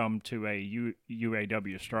has come to a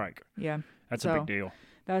UAW strike. Yeah. That's a big deal.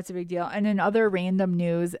 That's a big deal. And in other random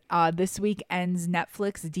news, this week ends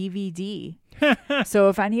Netflix DVD. So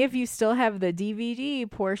if any of you still have the DVD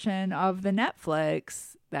portion of the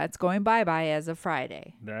Netflix, that's going bye-bye as of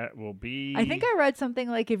Friday. That will be... I think I read something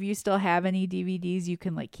like if you still have any DVDs, you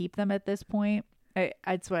can like keep them at this point.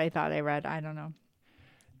 That's what I thought I read. I don't know.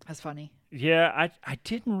 That's funny. Yeah, I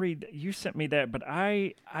didn't read... You sent me that, but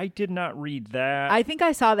I did not read that. I think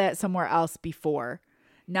I saw that somewhere else before.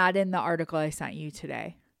 Not in the article I sent you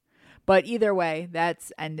today. But either way,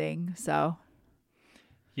 that's ending, so.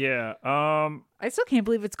 Yeah. I still can't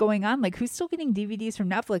believe it's going on. Like, who's still getting DVDs from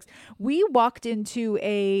Netflix? We walked into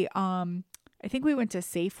I think we went to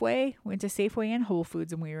Safeway. We went to Safeway and Whole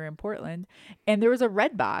Foods when we were in Portland. And there was a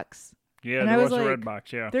Redbox. Yeah, and there was a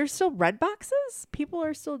Redbox, yeah. There's still Redboxes? People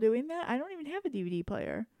are still doing that? I don't even have a DVD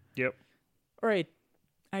player. Yep. Right.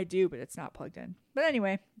 I do, but it's not plugged in. But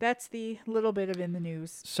anyway, that's the little bit of in the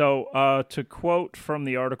news. So, to quote from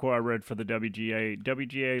the article I read for the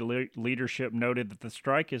WGA leadership noted that the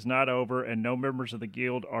strike is not over and no members of the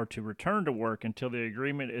guild are to return to work until the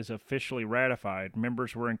agreement is officially ratified.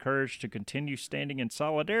 Members were encouraged to continue standing in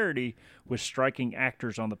solidarity with striking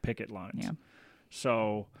actors on the picket lines. Yeah.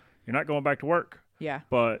 So, you're not going back to work. Yeah.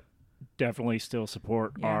 But definitely still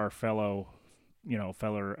support our fellow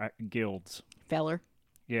guilds. Feller.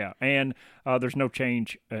 Yeah, and there's no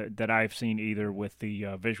change that I've seen either with the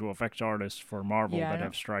visual effects artists for Marvel that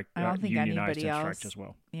have unionized and striked as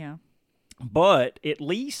well. Yeah. But at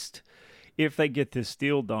least if they get this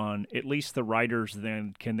deal done, at least the writers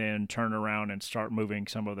can turn around and start moving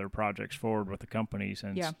some of their projects forward with the companies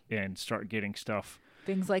and start getting stuff.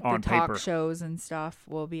 Things like the talk shows and stuff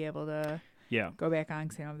will be able to go back on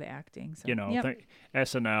because they don't have the acting. So.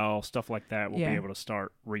 SNL, stuff like that will be able to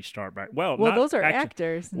restart back. Well, those are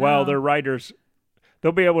actors. No. Well, they're writers.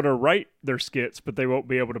 They'll be able to write their skits, but they won't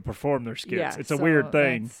be able to perform their skits. Yeah, it's a weird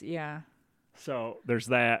thing. Yeah. So there's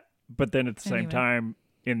that. But then at the same time,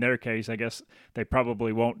 in their case, I guess they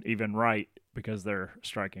probably won't even write because they're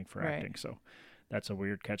striking for acting. So that's a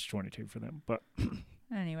weird catch-22 for them. But...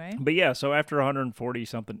 Anyway. But yeah, so after 140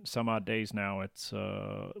 some odd days now, it's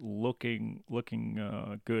looking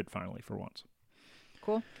good finally for once.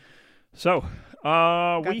 Cool. So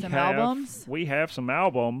we have some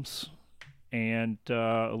albums and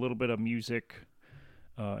a little bit of music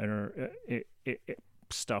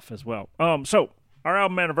stuff as well. So our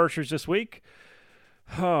album anniversaries this week.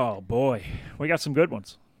 Oh boy, we got some good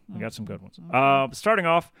ones. Starting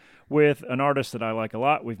off with an artist that I like a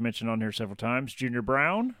lot. We've mentioned on here several times. Junior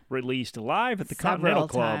Brown released live at the Continental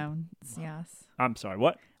Club. Times, yes. I'm sorry,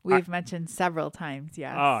 what? We've mentioned several times,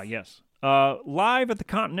 yes. Yes. Live at the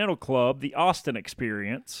Continental Club, the Austin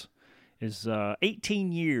Experience, is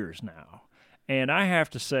 18 years now. And I have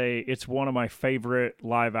to say, it's one of my favorite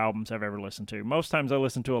live albums I've ever listened to. Most times I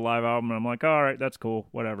listen to a live album and I'm like, all right, that's cool,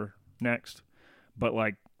 whatever, next. But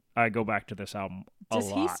like, I go back to this album a lot.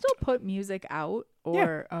 Does he still put music out?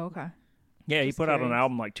 Or yeah. Oh, okay. Yeah, he put out an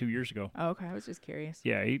album like 2 years ago. Oh, okay, I was just curious.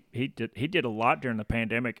 Yeah, he did a lot during the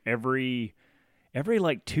pandemic. Every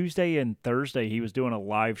like Tuesday and Thursday he was doing a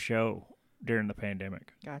live show during the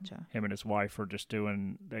pandemic. Gotcha. Him and his wife are just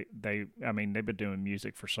doing they've been doing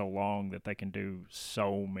music for so long that they can do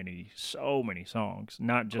so many songs.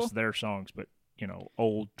 Not just their songs, but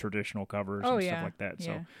old traditional covers and stuff like that.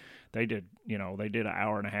 So they did an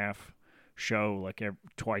hour and a half show like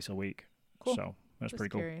twice a week. Cool. So that's pretty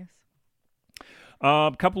cool. Curious.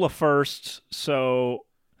 A couple of firsts. So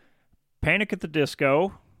Panic at the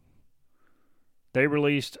Disco, they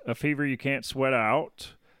released A Fever You Can't Sweat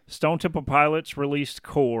Out. Stone Temple Pilots released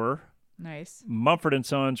Core. Nice. Mumford &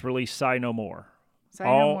 Sons released Sigh No More. Sigh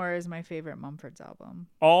No More is my favorite Mumford's album.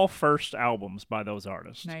 All first albums by those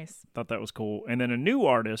artists. Nice. Thought that was cool. And then a new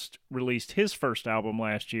artist released his first album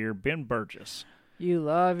last year, Ben Burgess. You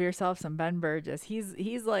love yourself some Ben Burgess.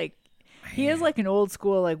 He's like, he has like an old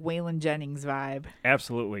school like Waylon Jennings vibe.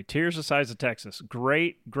 Absolutely. Tears the Size of Texas.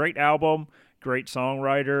 Great album. Great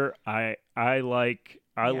songwriter. I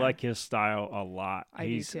like his style a lot.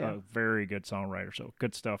 He's a very good songwriter. So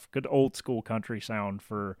good stuff. Good old school country sound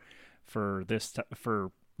for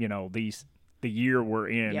these the year we're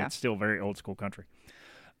in, it's still very old school country.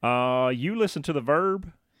 You listen to The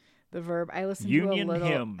Verb? The Verb. I listened Union to a little.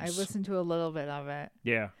 Hymns. I listened to a little bit of it.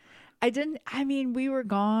 Yeah. We were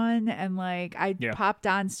gone, and like I popped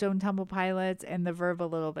on Stone Temple Pilots and The Verb a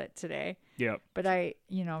little bit today. Yeah. But I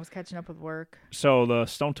was catching up with work. So the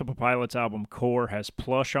Stone Temple Pilots album Core has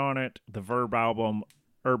Plush on it. The Verb album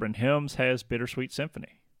Urban Hymns has Bittersweet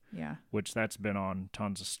Symphony. Yeah. Which that's been on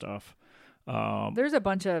tons of stuff. There's a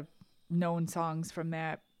bunch of known songs from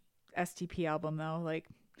that STP album though. Like,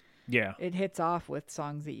 yeah, it hits off with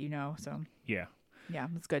songs that you know. So yeah,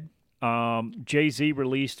 it's good. Jay-Z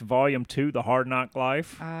released Volume 2, The Hard Knock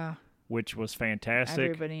Life, which was fantastic.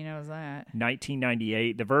 Everybody knows that.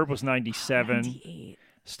 1998. The Verb was 97. 98.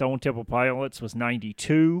 Stone Temple Pilots was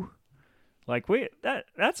 92. Like,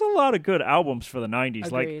 that's a lot of good albums for the 90s.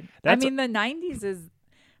 Agreed. Like, the 90s is,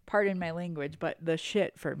 pardon my language, but the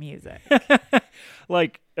shit for music.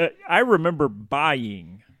 Like, I remember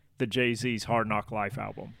buying the Jay-Z's Hard Knock Life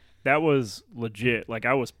album. That was legit. Like,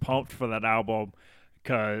 I was pumped for that album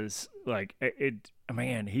because, like,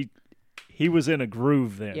 he was in a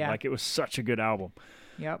groove then. Yeah. Like, it was such a good album.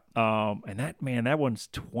 Yep. And that one's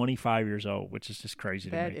 25 years old, which is just crazy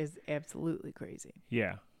to me. That is absolutely crazy.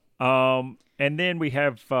 Yeah. And then we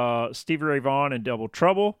have Stevie Ray Vaughan and Double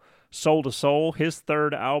Trouble, Soul to Soul, his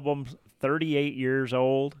third album, 38 years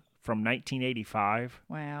old, from 1985.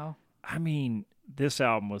 Wow. I mean, this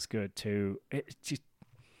album was good too.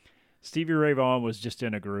 Stevie Ray Vaughan was just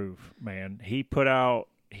in a groove, man. He put out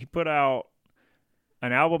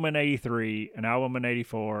an album in 83, an album in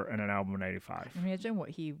 84, and an album in 85. Imagine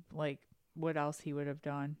what else he would have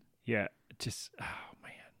done. Yeah, oh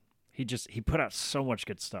man. He put out so much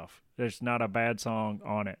good stuff. There's not a bad song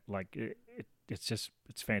on it. Like it's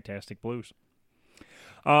fantastic blues.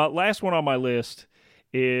 Last one on my list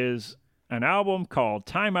is an album called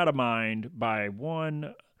Time Out of Mind by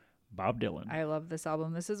one Bob Dylan. I love this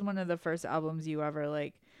album. This is one of the first albums you ever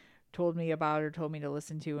told me about or told me to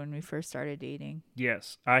listen to when we first started dating.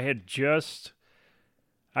 Yes, I had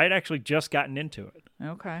actually just gotten into it.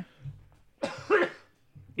 Okay.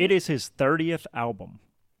 It is his 30th album.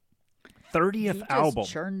 30th album.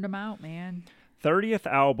 Churned them out, man. 30th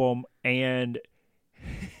album, and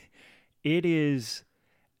it is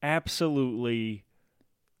absolutely,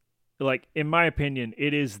 like, in my opinion,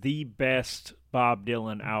 it is the best Bob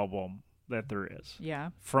Dylan album that there is.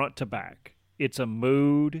 Yeah. Front to back. It's a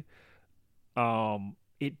mood.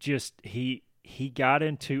 He got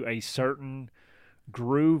into a certain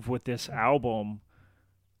groove with this album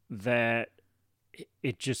that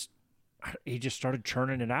he just started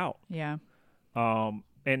churning it out. Yeah.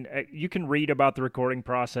 And you can read about the recording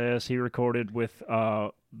process. He recorded with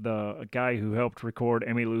the guy who helped record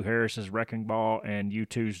Emmylou Harris's Wrecking Ball and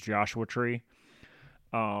U2's Joshua Tree.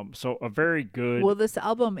 So a very good... Well, this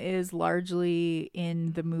album is largely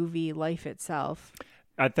in the movie Life itself.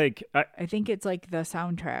 I think it's like the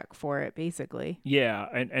soundtrack for it, basically. Yeah,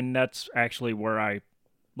 and that's actually where I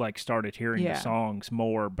started hearing the songs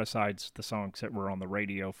more, besides the songs that were on the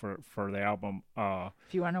radio for the album.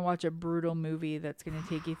 If you want to watch a brutal movie that's going to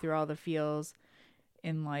take you through all the feels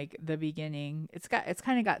in the beginning, it's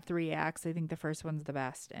kind of got 3 acts. I think the first one's the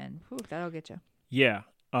best, and that'll get you. Yeah.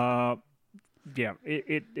 Yeah,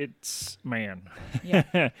 it's man.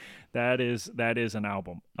 Yeah. that is an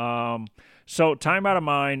album. So Time Out of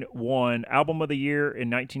Mind won Album of the Year in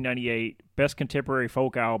 1998, Best Contemporary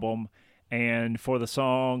Folk Album, and for the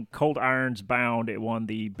song Cold Iron's Bound, it won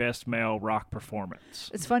the Best Male Rock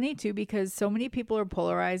Performance. It's funny too because so many people are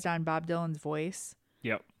polarized on Bob Dylan's voice.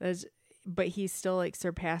 Yep. But he still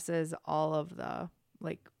surpasses all of the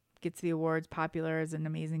gets the awards, popular as an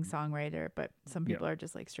amazing songwriter, but some people are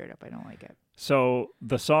just straight up, I don't like it. So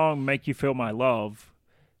the song Make You Feel My Love,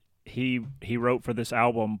 he wrote for this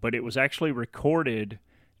album, but it was actually recorded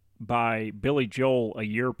by Billy Joel a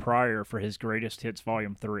year prior for his Greatest Hits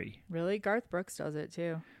Volume 3. Really? Garth Brooks does it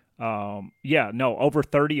too. Over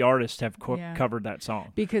 30 artists have covered that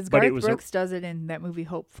song. Because Garth Brooks does it in that movie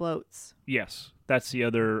Hope Floats. Yes, that's the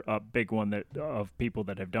other big one of people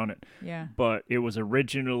that have done it. Yeah. But it was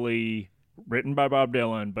originally written by Bob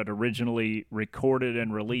Dylan, but originally recorded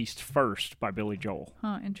and released first by Billy Joel.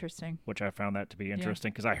 Huh, interesting. Which I found that to be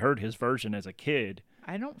interesting because I heard his version as a kid.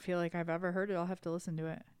 I don't feel like I've ever heard it. I'll have to listen to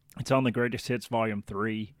it. It's on the Greatest Hits Volume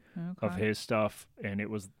 3 of his stuff, and it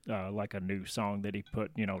was a new song that he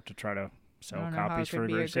put, to try to sell copies for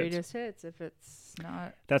Greatest Hits if it's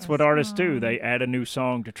not. That's what artists do. They add a new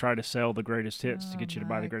song to try to sell the Greatest Hits to get you to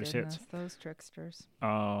buy the Greatest Hits. Those tricksters.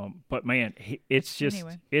 But man, it's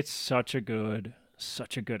such a good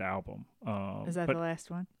album. Is that the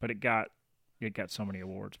last one? But it got it got so many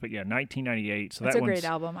awards. But yeah, 1998. So it's that a great one's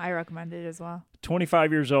album. I recommend it as well.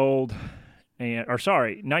 25 years old.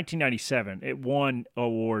 1997. It won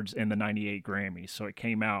awards in the 98 Grammys. So it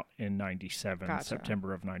came out in 97, Gotcha.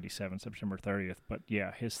 September of 97, September 30th. But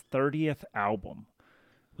yeah, his 30th album.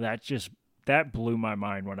 That blew my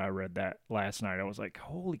mind when I read that last night. I was like,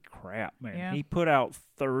 holy crap, man. Yeah. He put out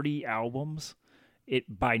 30 albums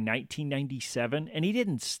by 1997, and he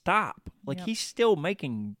didn't stop. Like, Yep. he's still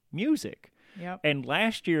making music. Yep. And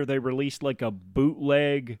last year they released like a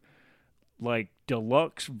bootleg, like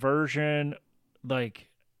deluxe version, like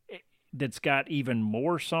that's got even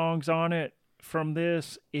more songs on it from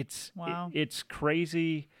this. Wow. It's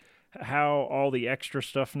crazy how all the extra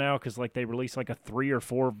stuff now, because like they released like a 3 or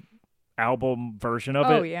 4 album version of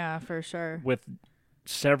it. Oh yeah, for sure. With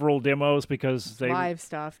several demos because they Live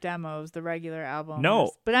stuff, demos, the regular album.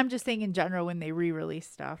 No. But I'm just saying in general when they re-release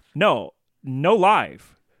stuff. No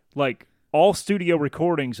live. Like all studio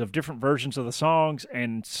recordings of different versions of the songs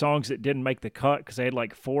and songs that didn't make the cut, because they had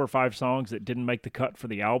like 4 or 5 songs that didn't make the cut for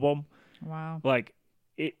the album. Wow. Like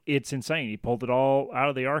it's insane. He pulled it all out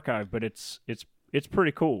of the archive, but it's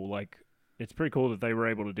pretty cool. Like it's pretty cool that they were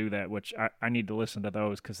able to do that, which I need to listen to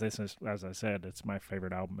those because this is, as I said, it's my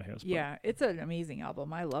favorite album of his. Yeah, it's an amazing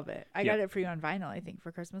album. I love it. I got it for you on vinyl, I think,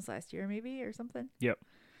 for Christmas last year, maybe, or something. Yep.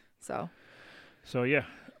 So yeah.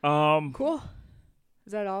 cool.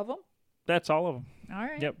 Is that all of them? That's all of them. All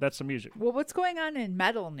right. Yep, that's the music. Well, what's going on in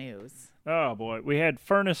metal news? Oh, boy. We had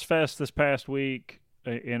Furnace Fest this past week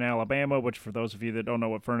in Alabama, which for those of you that don't know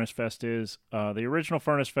what Furnace Fest is, the original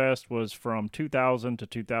Furnace Fest was from 2000 to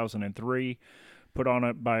 2003, put on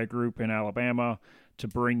it by a group in Alabama to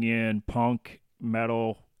bring in punk,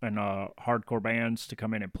 metal, and hardcore bands to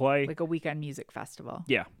come in and play. Like a weekend music festival.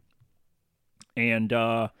 Yeah. And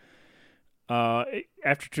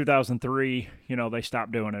after 2003, they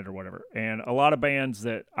stopped doing it or whatever. And a lot of bands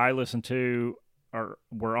that I listened to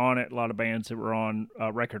were on it. A lot of bands that were on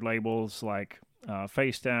record labels like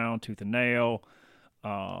Face Down, Tooth and Nail,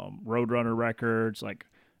 Roadrunner Records, like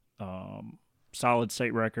Solid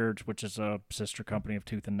State Records, which is a sister company of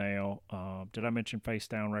Tooth and Nail. Did I mention Face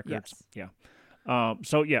Down Records? Yes. Yeah.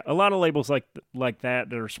 So yeah, a lot of labels like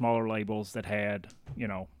that are smaller labels that had,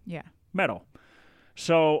 metal.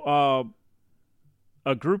 So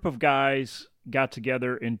a group of guys got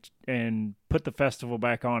together and put the festival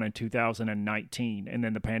back on in 2019, and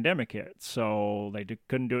then the pandemic hit. So they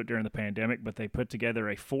couldn't do it during the pandemic, but they put together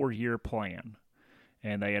a 4-year plan,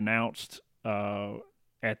 and they announced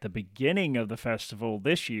at the beginning of the festival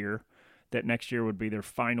this year that next year would be their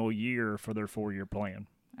final year for their 4-year plan.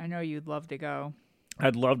 I know you'd love to go.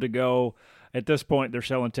 I'd love to go. At this point, they're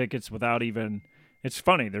selling tickets without even... It's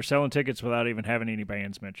funny. They're selling tickets without even having any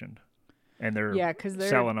bands mentioned. And they're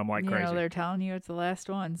selling them like crazy. They're telling you it's the last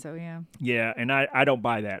one, so yeah. Yeah, and I don't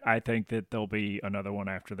buy that. I think that there'll be another one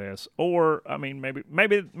after this. Or, I mean,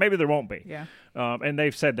 maybe there won't be. Yeah. And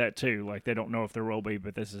they've said that too. Like, they don't know if there will be,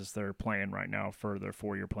 but this is their plan right now for their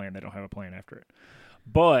 4-year plan. They don't have a plan after it.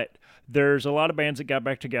 But there's a lot of bands that got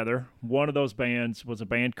back together. One of those bands was a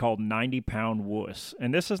band called 90 Pound Wuss.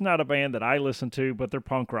 And this is not a band that I listen to, but they're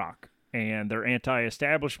punk rock. And they're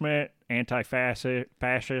anti-establishment,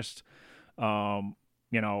 anti-fascist.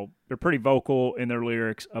 They're pretty vocal in their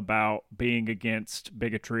lyrics about being against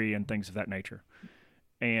bigotry and things of that nature.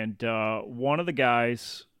 And one of the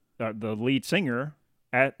guys, the lead singer,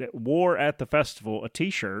 wore at the festival a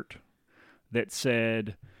T-shirt that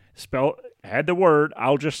said, had the word,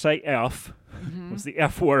 I'll just say F, was the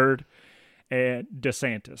F word, and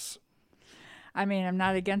DeSantis. I mean, I'm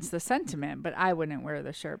not against the sentiment, but I wouldn't wear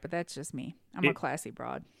the shirt, but that's just me. I'm a classy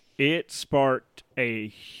broad. It sparked a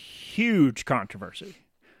huge controversy,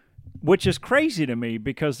 which is crazy to me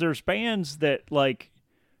because there's bands that like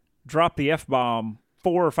drop the F-bomb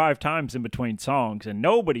 4 or 5 times in between songs and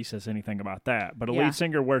nobody says anything about that. But a lead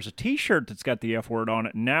singer wears a T-shirt that's got the F word on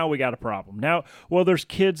it, and now we got a problem. Now, there's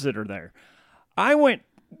kids that are there. I went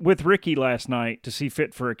with Ricky last night to see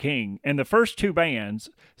Fit for a King, and the first 2 bands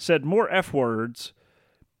said more F words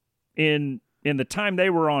in the time they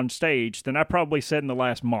were on stage than I probably said in the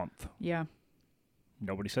last month. Yeah.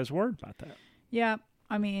 Nobody says a word about that. Yeah.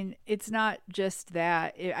 I mean, it's not just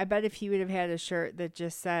that. I bet if he would have had a shirt that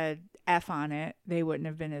just said F on it, they wouldn't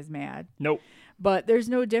have been as mad. Nope. But there's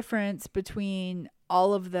no difference between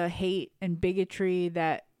all of the hate and bigotry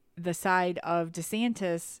that the side of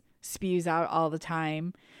DeSantis spews out all the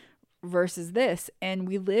time versus this. And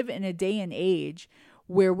we live in a day and age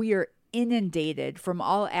where we are inundated from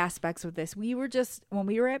all aspects with this. We were just, when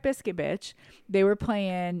we were at Biscuit Bitch, they were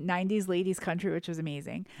playing 90s ladies country, which was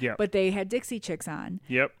amazing. Yep. But they had Dixie Chicks on.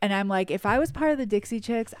 Yep. And I'm like, if I was part of the Dixie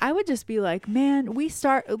Chicks, I would just be like, man,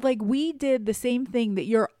 we did the same thing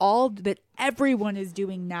that everyone is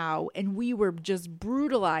doing now. And we were just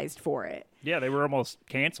brutalized for it. Yeah, they were almost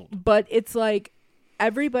canceled. But it's like,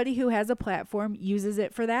 everybody who has a platform uses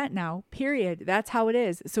it for that now, period. That's how it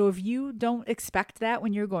is. So if you don't expect that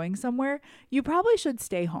when you're going somewhere, you probably should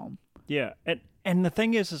stay home. Yeah. And the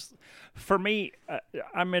thing is for me,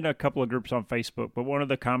 I'm in a couple of groups on Facebook, but one of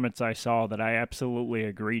the comments I saw that I absolutely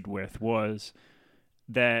agreed with was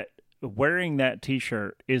that wearing that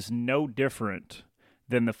T-shirt is no different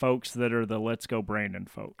than the folks that are the Let's Go Brandon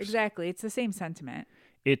folks. Exactly. It's the same sentiment.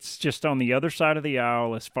 It's just on the other side of the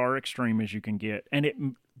aisle, as far extreme as you can get. And it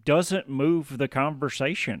doesn't move the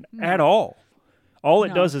conversation at all. All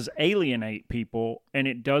it does is alienate people, and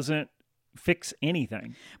it doesn't fix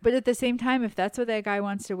anything. But at the same time, if that's what that guy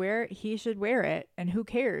wants to wear, he should wear it. And who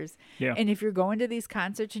cares? Yeah. And if you're going to these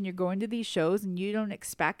concerts and you're going to these shows and you don't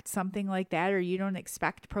expect something like that, or you don't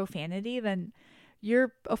expect profanity, then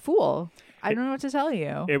you're a fool. I don't know what to tell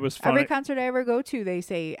you. It was funny. Every concert I ever go to, they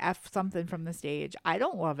say F something from the stage. I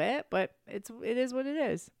don't love it, but it is what it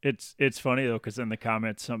is. It's funny, though, because in the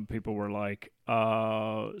comments, some people were like,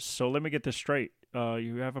 so let me get this straight.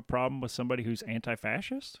 You have a problem with somebody who's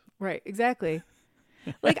anti-fascist? Right, exactly.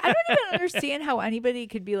 Like, I don't even understand how anybody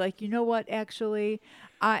could be like, you know what, actually,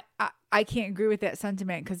 I can't agree with that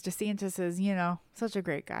sentiment because DeSantis is, such a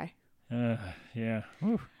great guy. Yeah.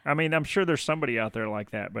 Whew. I mean, I'm sure there's somebody out there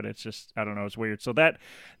like that, but it's just, I don't know, it's weird. So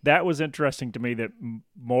that was interesting to me that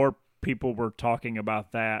more people were talking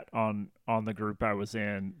about that on the group I was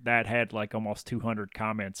in. That had like almost 200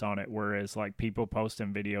 comments on it, whereas like people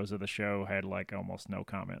posting videos of the show had like almost no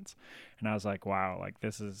comments. And I was like, wow, like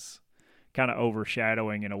this is kind of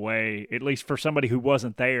overshadowing in a way, at least for somebody who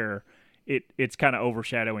wasn't there, it's kind of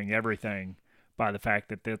overshadowing everything. By the fact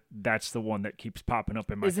that that's the one that keeps popping up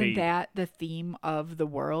in my feed. Isn't that the theme of the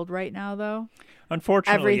world right now, though?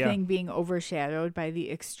 Unfortunately, everything being overshadowed by the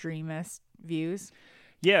extremist views.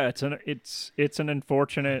 Yeah, it's an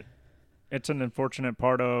unfortunate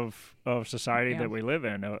part of society that we live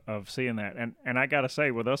in, of seeing that. And I gotta say,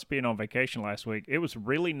 with us being on vacation last week, it was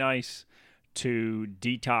really nice to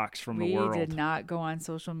detox from the world. We did not go on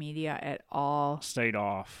social media at all. Stayed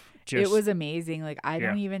off. It was amazing. Like, I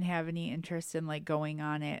don't even have any interest in like going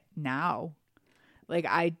on it now. Like,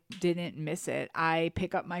 I didn't miss it. I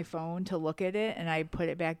pick up my phone to look at it and I put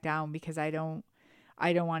it back down because I don't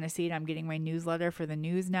want to see it. I'm getting my newsletter for the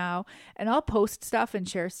news now, and I'll post stuff and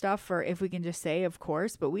share stuff for if we can just say, of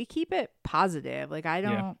course, but we keep it positive. Like, I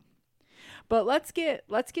don't. Yeah. But let's get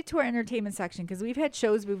to our entertainment section because we've had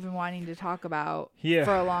shows we've been wanting to talk about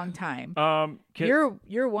for a long time.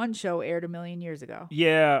 Your one show aired 1,000,000 years ago.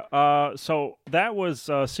 Yeah. So that was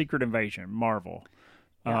Secret Invasion, Marvel.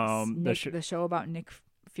 Yes, the show about Nick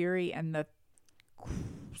Fury and the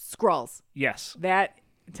Skrulls. Yes. Wow,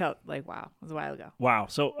 it was a while ago. Wow.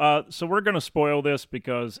 So we're gonna spoil this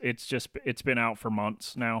because it's been out for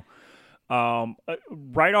months now.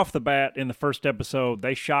 Right off the bat in the first episode,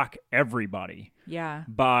 they shock everybody. Yeah.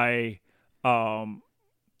 By,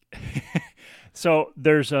 so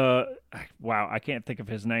there's I can't think of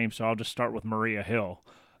his name, so I'll just start with Maria Hill.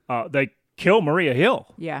 They kill Maria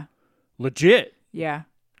Hill. Yeah. Legit. Yeah.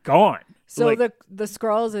 Gone. So the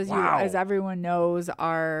Skrulls, as everyone knows,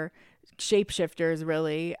 are shapeshifters,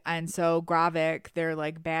 really. And so Gravik, their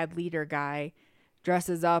like bad leader guy,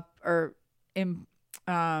 dresses up or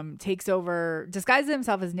takes over, disguises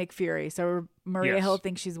himself as Nick Fury. So Maria Hill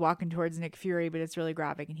thinks she's walking towards Nick Fury, but it's really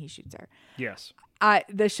Gravik and he shoots her. Yes.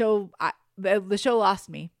 The show lost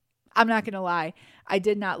me. I'm not going to lie. I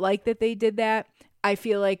did not like that they did that. I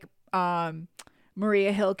feel like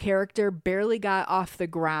Maria Hill character barely got off the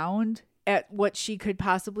ground at what she could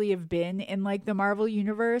possibly have been in like the Marvel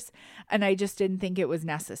universe. And I just didn't think it was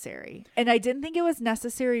necessary. And I didn't think it was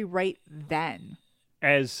necessary right then.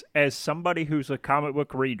 As somebody who's a comic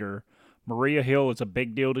book reader, Maria Hill is a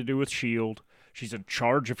big deal to do with S.H.I.E.L.D. She's in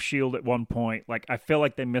charge of S.H.I.E.L.D. at one point. Like, I feel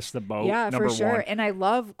like they missed the boat. Yeah, number for sure. one. And I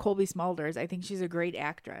love Colby Smulders. I think she's a great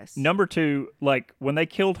actress. Number two, like, when they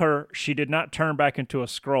killed her, she did not turn back into a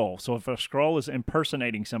Skrull. So if a Skrull is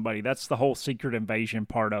impersonating somebody, that's the whole Secret Invasion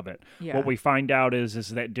part of it. Yeah. What we find out is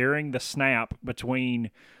that during the snap between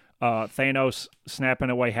Thanos snapping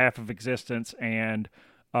away half of existence and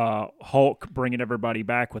Hulk bringing everybody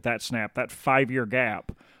back with that snap, that 5-year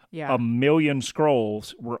gap, 1,000,000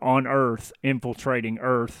 Skrulls were on Earth infiltrating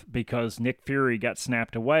Earth because Nick Fury got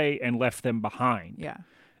snapped away and left them behind. Yeah.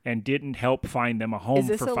 and didn't help find them a home Is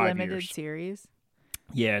this for a 5 limited years. series?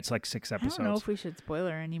 Yeah, it's like 6 episodes. I don't know if we should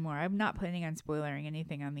spoiler anymore. I'm not planning on spoiling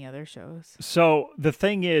anything on the other shows. So the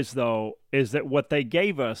thing is, though, is that what they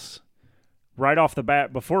gave us right off the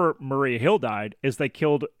bat before Maria Hill died is they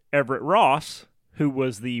killed Everett Ross, who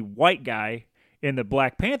was the white guy in the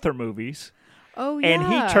Black Panther movies. Oh, yeah.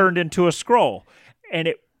 And he turned into a Skrull. And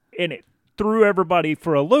it threw everybody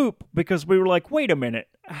for a loop because we were like, wait a minute,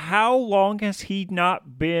 how long has he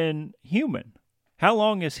not been human? How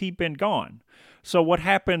long has he been gone? So what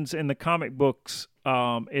happens in the comic books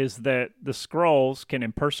is that the Skrulls can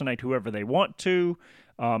impersonate whoever they want to.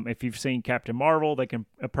 If you've seen Captain Marvel, they can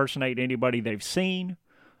impersonate anybody they've seen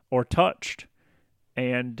or touched.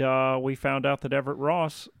 And we found out that Everett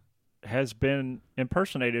Ross has been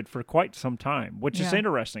impersonated for quite some time, which is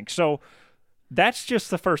interesting. So that's just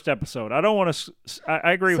the first episode. I don't want to.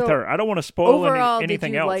 I agree with her. I don't want to spoil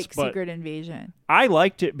anything else. Like Secret Invasion? I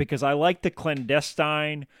liked it because I liked the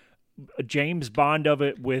clandestine James Bond of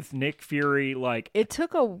it with Nick Fury. Like, it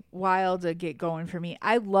took a while to get going for me.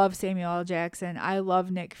 I love Samuel L. Jackson. I love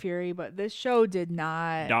Nick Fury, but this show did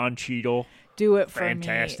not. Don Cheadle do it for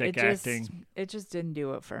fantastic me. acting. It just didn't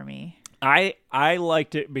do it for me. I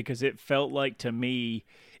liked it because it felt like, to me,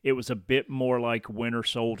 it was a bit more like Winter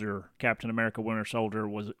Soldier, Captain America Winter Soldier,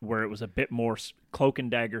 was where it was a bit more cloak and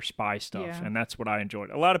dagger spy stuff, and that's what I enjoyed.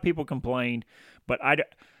 A lot of people complained, but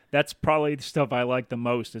that's probably the stuff I like the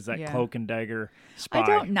most, is that cloak and dagger spy. I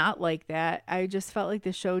don't not like that. I just felt like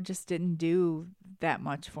the show just didn't do that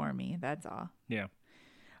much for me. That's all. Yeah.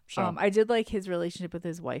 So I did like his relationship with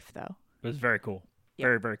his wife, though. It was very cool. Yeah.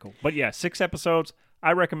 Very, very cool. But yeah, 6 episodes.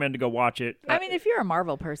 I recommend to go watch it. I mean, if you're a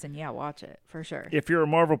Marvel person, watch it for sure. If you're a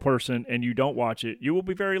Marvel person and you don't watch it, you will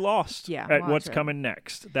be very lost at what's coming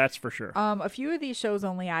next. That's for sure. A few of these shows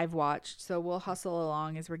only I've watched, so we'll hustle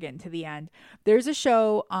along as we're getting to the end. There's a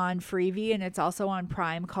show on Freevee, and it's also on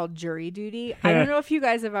Prime, called Jury Duty. I don't know if you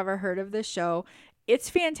guys have ever heard of this show. It's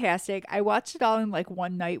fantastic. I watched it all in like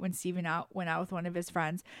one night when Steven went out with one of his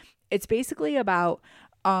friends. It's basically about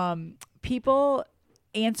people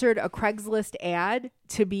answered a Craigslist ad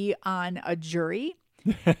to be on a jury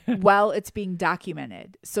while it's being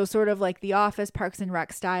documented. So sort of like The Office, Parks and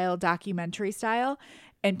Rec style, documentary style,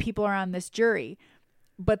 and people are on this jury.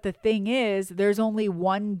 But the thing is, there's only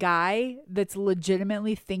one guy that's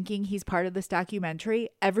legitimately thinking he's part of this documentary.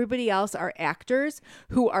 Everybody else are actors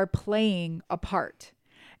who are playing a part.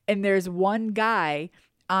 And there's one guy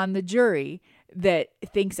on the jury that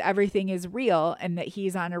thinks everything is real and that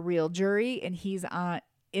he's on a real jury and he's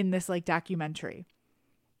in this like documentary.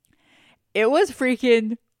 It was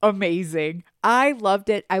freaking amazing. I loved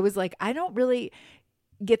it. I was like, I don't really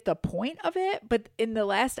get the point of it, but in the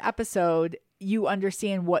last episode, you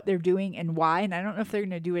understand what they're doing and why. And I don't know if they're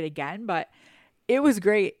going to do it again, but it was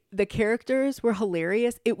great. The characters were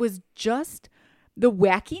hilarious. It was just, the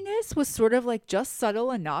wackiness was sort of like just subtle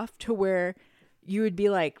enough to where you would be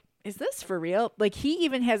like, is this for real? Like, he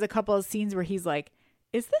even has a couple of scenes where he's like,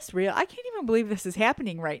 is this real? I can't even believe this is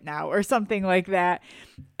happening right now, or something like that.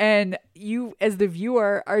 And you, as the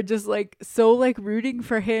viewer, are just like so like rooting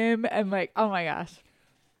for him and like, oh my gosh.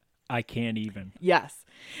 I can't even. Yes.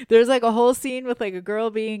 There's like a whole scene with like a girl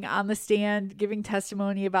being on the stand giving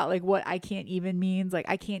testimony about like what I can't even means. Like,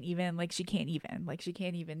 I can't even, like she can't even, like she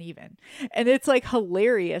can't even. And it's like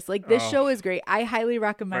hilarious. Like, this show is great. I highly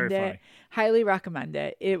recommend it. Highly recommend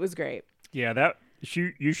it. It was great. Yeah,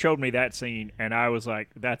 you showed me that scene and I was like,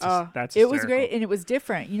 that's hysterical. It was great, and it was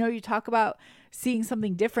different. You know, you talk about seeing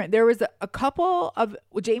something different. There was a couple of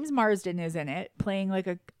James Marsden is in it playing like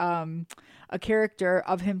a character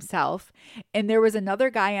of himself, and there was another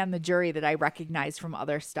guy on the jury that I recognized from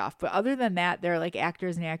other stuff. But other than that, they're like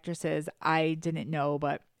actors and actresses I didn't know.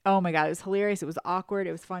 But oh my god, it was hilarious. It was awkward.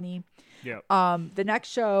 It was funny. Yeah. The next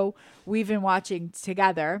show we've been watching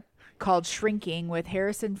together, called Shrinking, with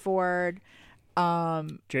Harrison Ford,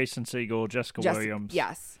 Jason Segel, Jessica Williams.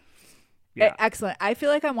 Yes. Yeah. Excellent. I feel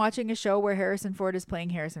like I'm watching a show where Harrison Ford is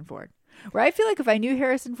playing Harrison Ford. Where I feel like if I knew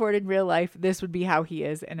Harrison Ford in real life, this would be how he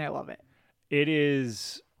is, and I love it. It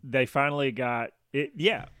is. They finally got it.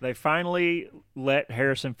 Yeah, they finally let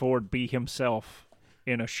Harrison Ford be himself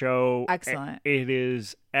in a show. Excellent. It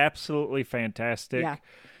is absolutely fantastic. Yeah.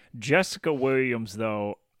 Jessica Williams,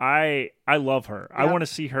 though, I love her. Yep. I want to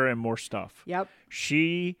see her in more stuff. Yep.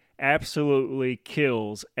 She absolutely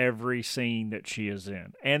kills every scene that she is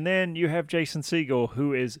in. And then you have Jason Segel,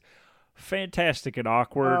 who is fantastic at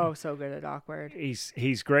awkward. Oh, so good at awkward.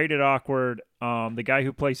 He's great at awkward. The guy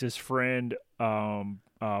who plays his friend,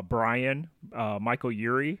 Brian, Michael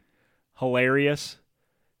Urie, hilarious.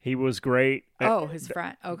 He was great. Oh, his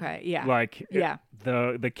friend. Okay, yeah. Like, yeah.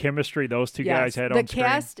 the chemistry those two guys had on screen. The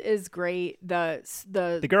cast is great.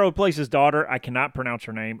 The girl who plays his daughter, I cannot pronounce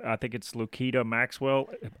her name. I think it's Lukita Maxwell.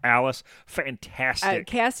 Alice, fantastic.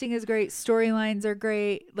 Casting is great. Storylines are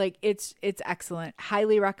great. Like it's excellent.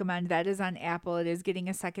 Highly recommend. That is on Apple. It is getting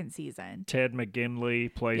a second season. Ted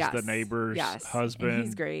McGinley plays the neighbor's husband. And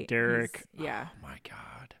he's great. Derek. Oh my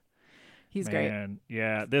God. He's great.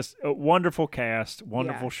 Yeah, this wonderful cast,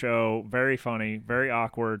 wonderful show, very funny, very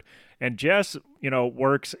awkward. And Jess,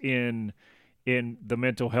 works in the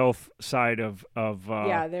mental health side of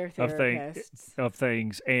they're therapists. of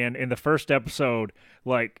things. And in the first episode,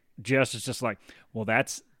 like Jess is just like, well,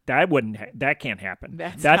 that can't happen.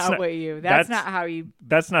 That's not how you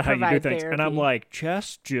do things. And I'm like,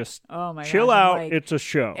 just chill out. Like, it's a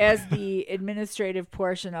show. As the administrative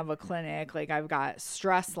portion of a clinic, like I've got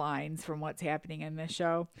stress lines from what's happening in this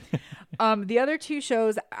show. The other two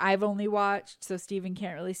shows I've only watched, so Steven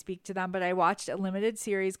can't really speak to them, but I watched a limited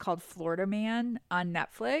series called Florida Man on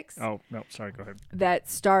Netflix. Oh, no, sorry, go ahead. That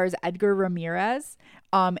stars Edgar Ramirez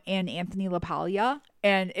and Anthony LaPaglia.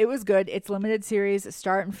 And it was good. It's limited series,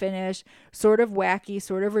 start and finish, sort of wacky,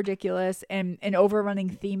 sort of ridiculous, and an overrunning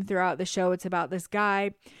theme throughout the show. It's about this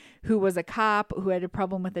guy who was a cop who had a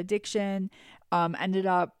problem with addiction, ended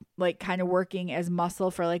up like kind of working as muscle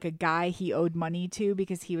for like a guy he owed money to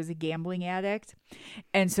because he was a gambling addict.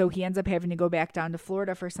 And so he ends up having to go back down to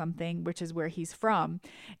Florida for something, which is where he's from.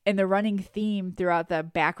 And the running theme throughout the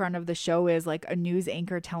background of the show is like a news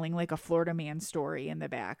anchor telling like a Florida man story in the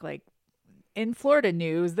back, like, in Florida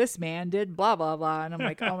news, this man did blah, blah, blah. And I'm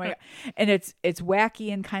like, oh my God. And it's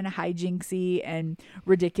wacky and kind of hijinksy and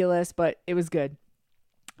ridiculous, but it was good.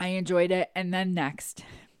 I enjoyed it. And then next,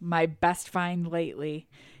 my best find lately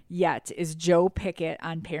yet is Joe Pickett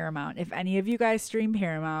on Paramount. If any of you guys stream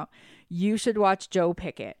Paramount, you should watch Joe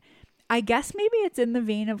Pickett. I guess maybe it's in the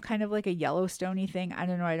vein of kind of like a Yellowstone-y thing. I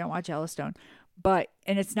don't know. I don't watch Yellowstone.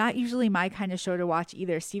 And it's not usually my kind of show to watch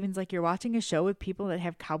either. Steven's like, you're watching a show with people that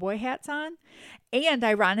have cowboy hats on. And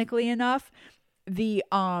ironically enough, the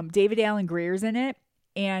David Alan Grier's in it.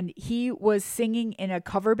 And he was singing in a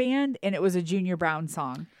cover band, and it was a Junior Brown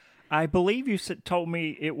song. I believe you told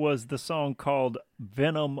me it was the song called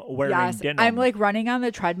Venom Wearing Denim. I'm like running on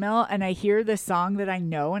the treadmill and I hear this song that I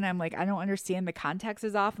know and I'm like, I don't understand. The context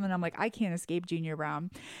is off. And then I'm like, I can't escape Junior Brown.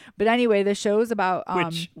 But anyway, the show's about...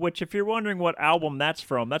 Which if you're wondering what album that's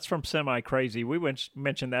from Semi Crazy. We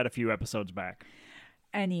mentioned that a few episodes back.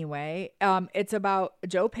 Anyway, it's about...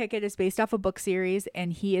 Joe Pickett is based off a book series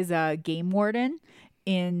and he is a game warden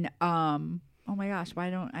in... oh my gosh, why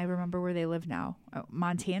don't I remember where they live now?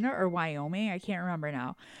 Montana or Wyoming? I can't remember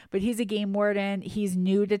now. But he's a game warden. He's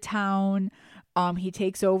new to town. He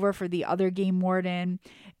takes over for the other game warden.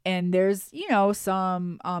 And there's,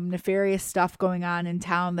 some nefarious stuff going on in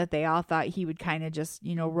town that they all thought he would kind of just,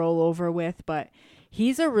 roll over with. But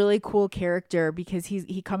he's a really cool character because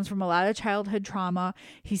he comes from a lot of childhood trauma.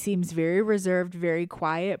 He seems very reserved, very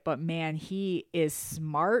quiet, but man, he is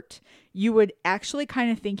smart. You would actually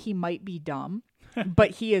kind of think he might be dumb,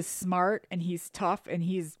 but he is smart and he's tough and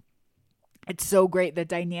it's so great. The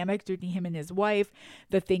dynamic between him and his wife,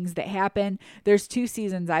 the things that happen. There's 2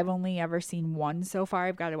 seasons. I've only ever seen 1 so far.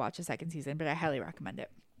 I've got to watch a second season, but I highly recommend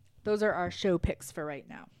it. Those are our show picks for right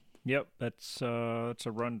now. Yep, that's a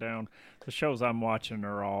rundown. The shows I'm watching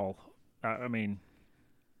are all, I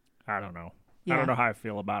don't know. Yeah. I don't know how I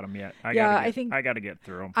feel about them yet. I got to get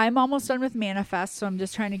through them. I'm almost done with Manifest, so I'm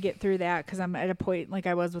just trying to get through that because I'm at a point like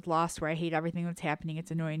I was with Lost where I hate everything that's happening.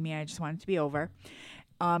 It's annoying me. I just want it to be over.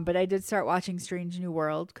 But I did start watching Strange New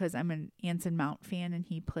World because I'm an Anson Mount fan and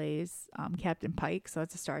he plays Captain Pike, so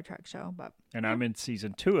it's a Star Trek show. I'm in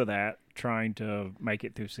season 2 of that, trying to make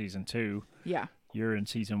it through season 2. Yeah. You're in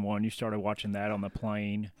season 1. You started watching that on the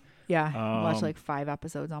plane. Yeah, I watched like 5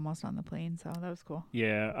 episodes almost on the plane, so that was cool.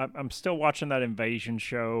 Yeah, I'm still watching that invasion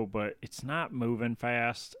show, but it's not moving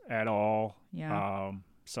fast at all. Yeah.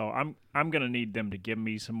 So I'm gonna need them to give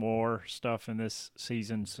me some more stuff in this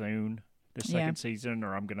season soon, this second season,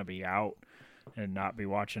 or I'm gonna be out and not be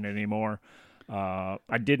watching it anymore. I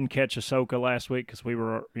didn't catch Ahsoka last week because we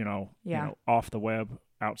were, off the web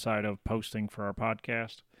outside of posting for our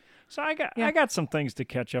podcast. So I got some things to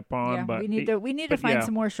catch up on, but we need to find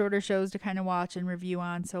some more shorter shows to kind of watch and review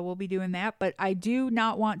on. So we'll be doing that. But I do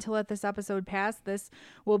not want to let this episode pass. This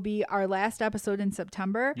will be our last episode in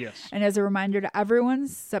September. Yes. And as a reminder to everyone,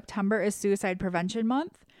 September is Suicide Prevention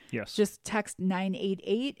Month. Yes. Just text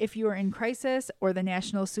 988 if you are in crisis, or the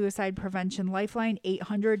National Suicide Prevention Lifeline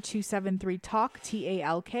 800-273-TALK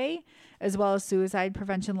TALK, as well as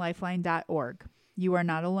suicidepreventionlifeline.org. You are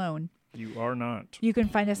not alone. You are not. You can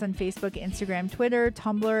find us on Facebook, Instagram, Twitter,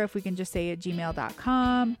 Tumblr, if we can just say at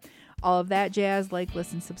gmail.com. All of that jazz. Like,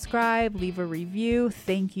 listen, subscribe, leave a review.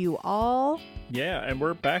 Thank you all. Yeah, and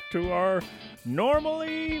we're back to our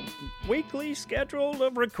normally weekly schedule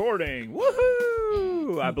of recording.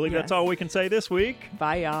 Woohoo! I believe that's all we can say this week.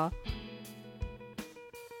 Bye, y'all.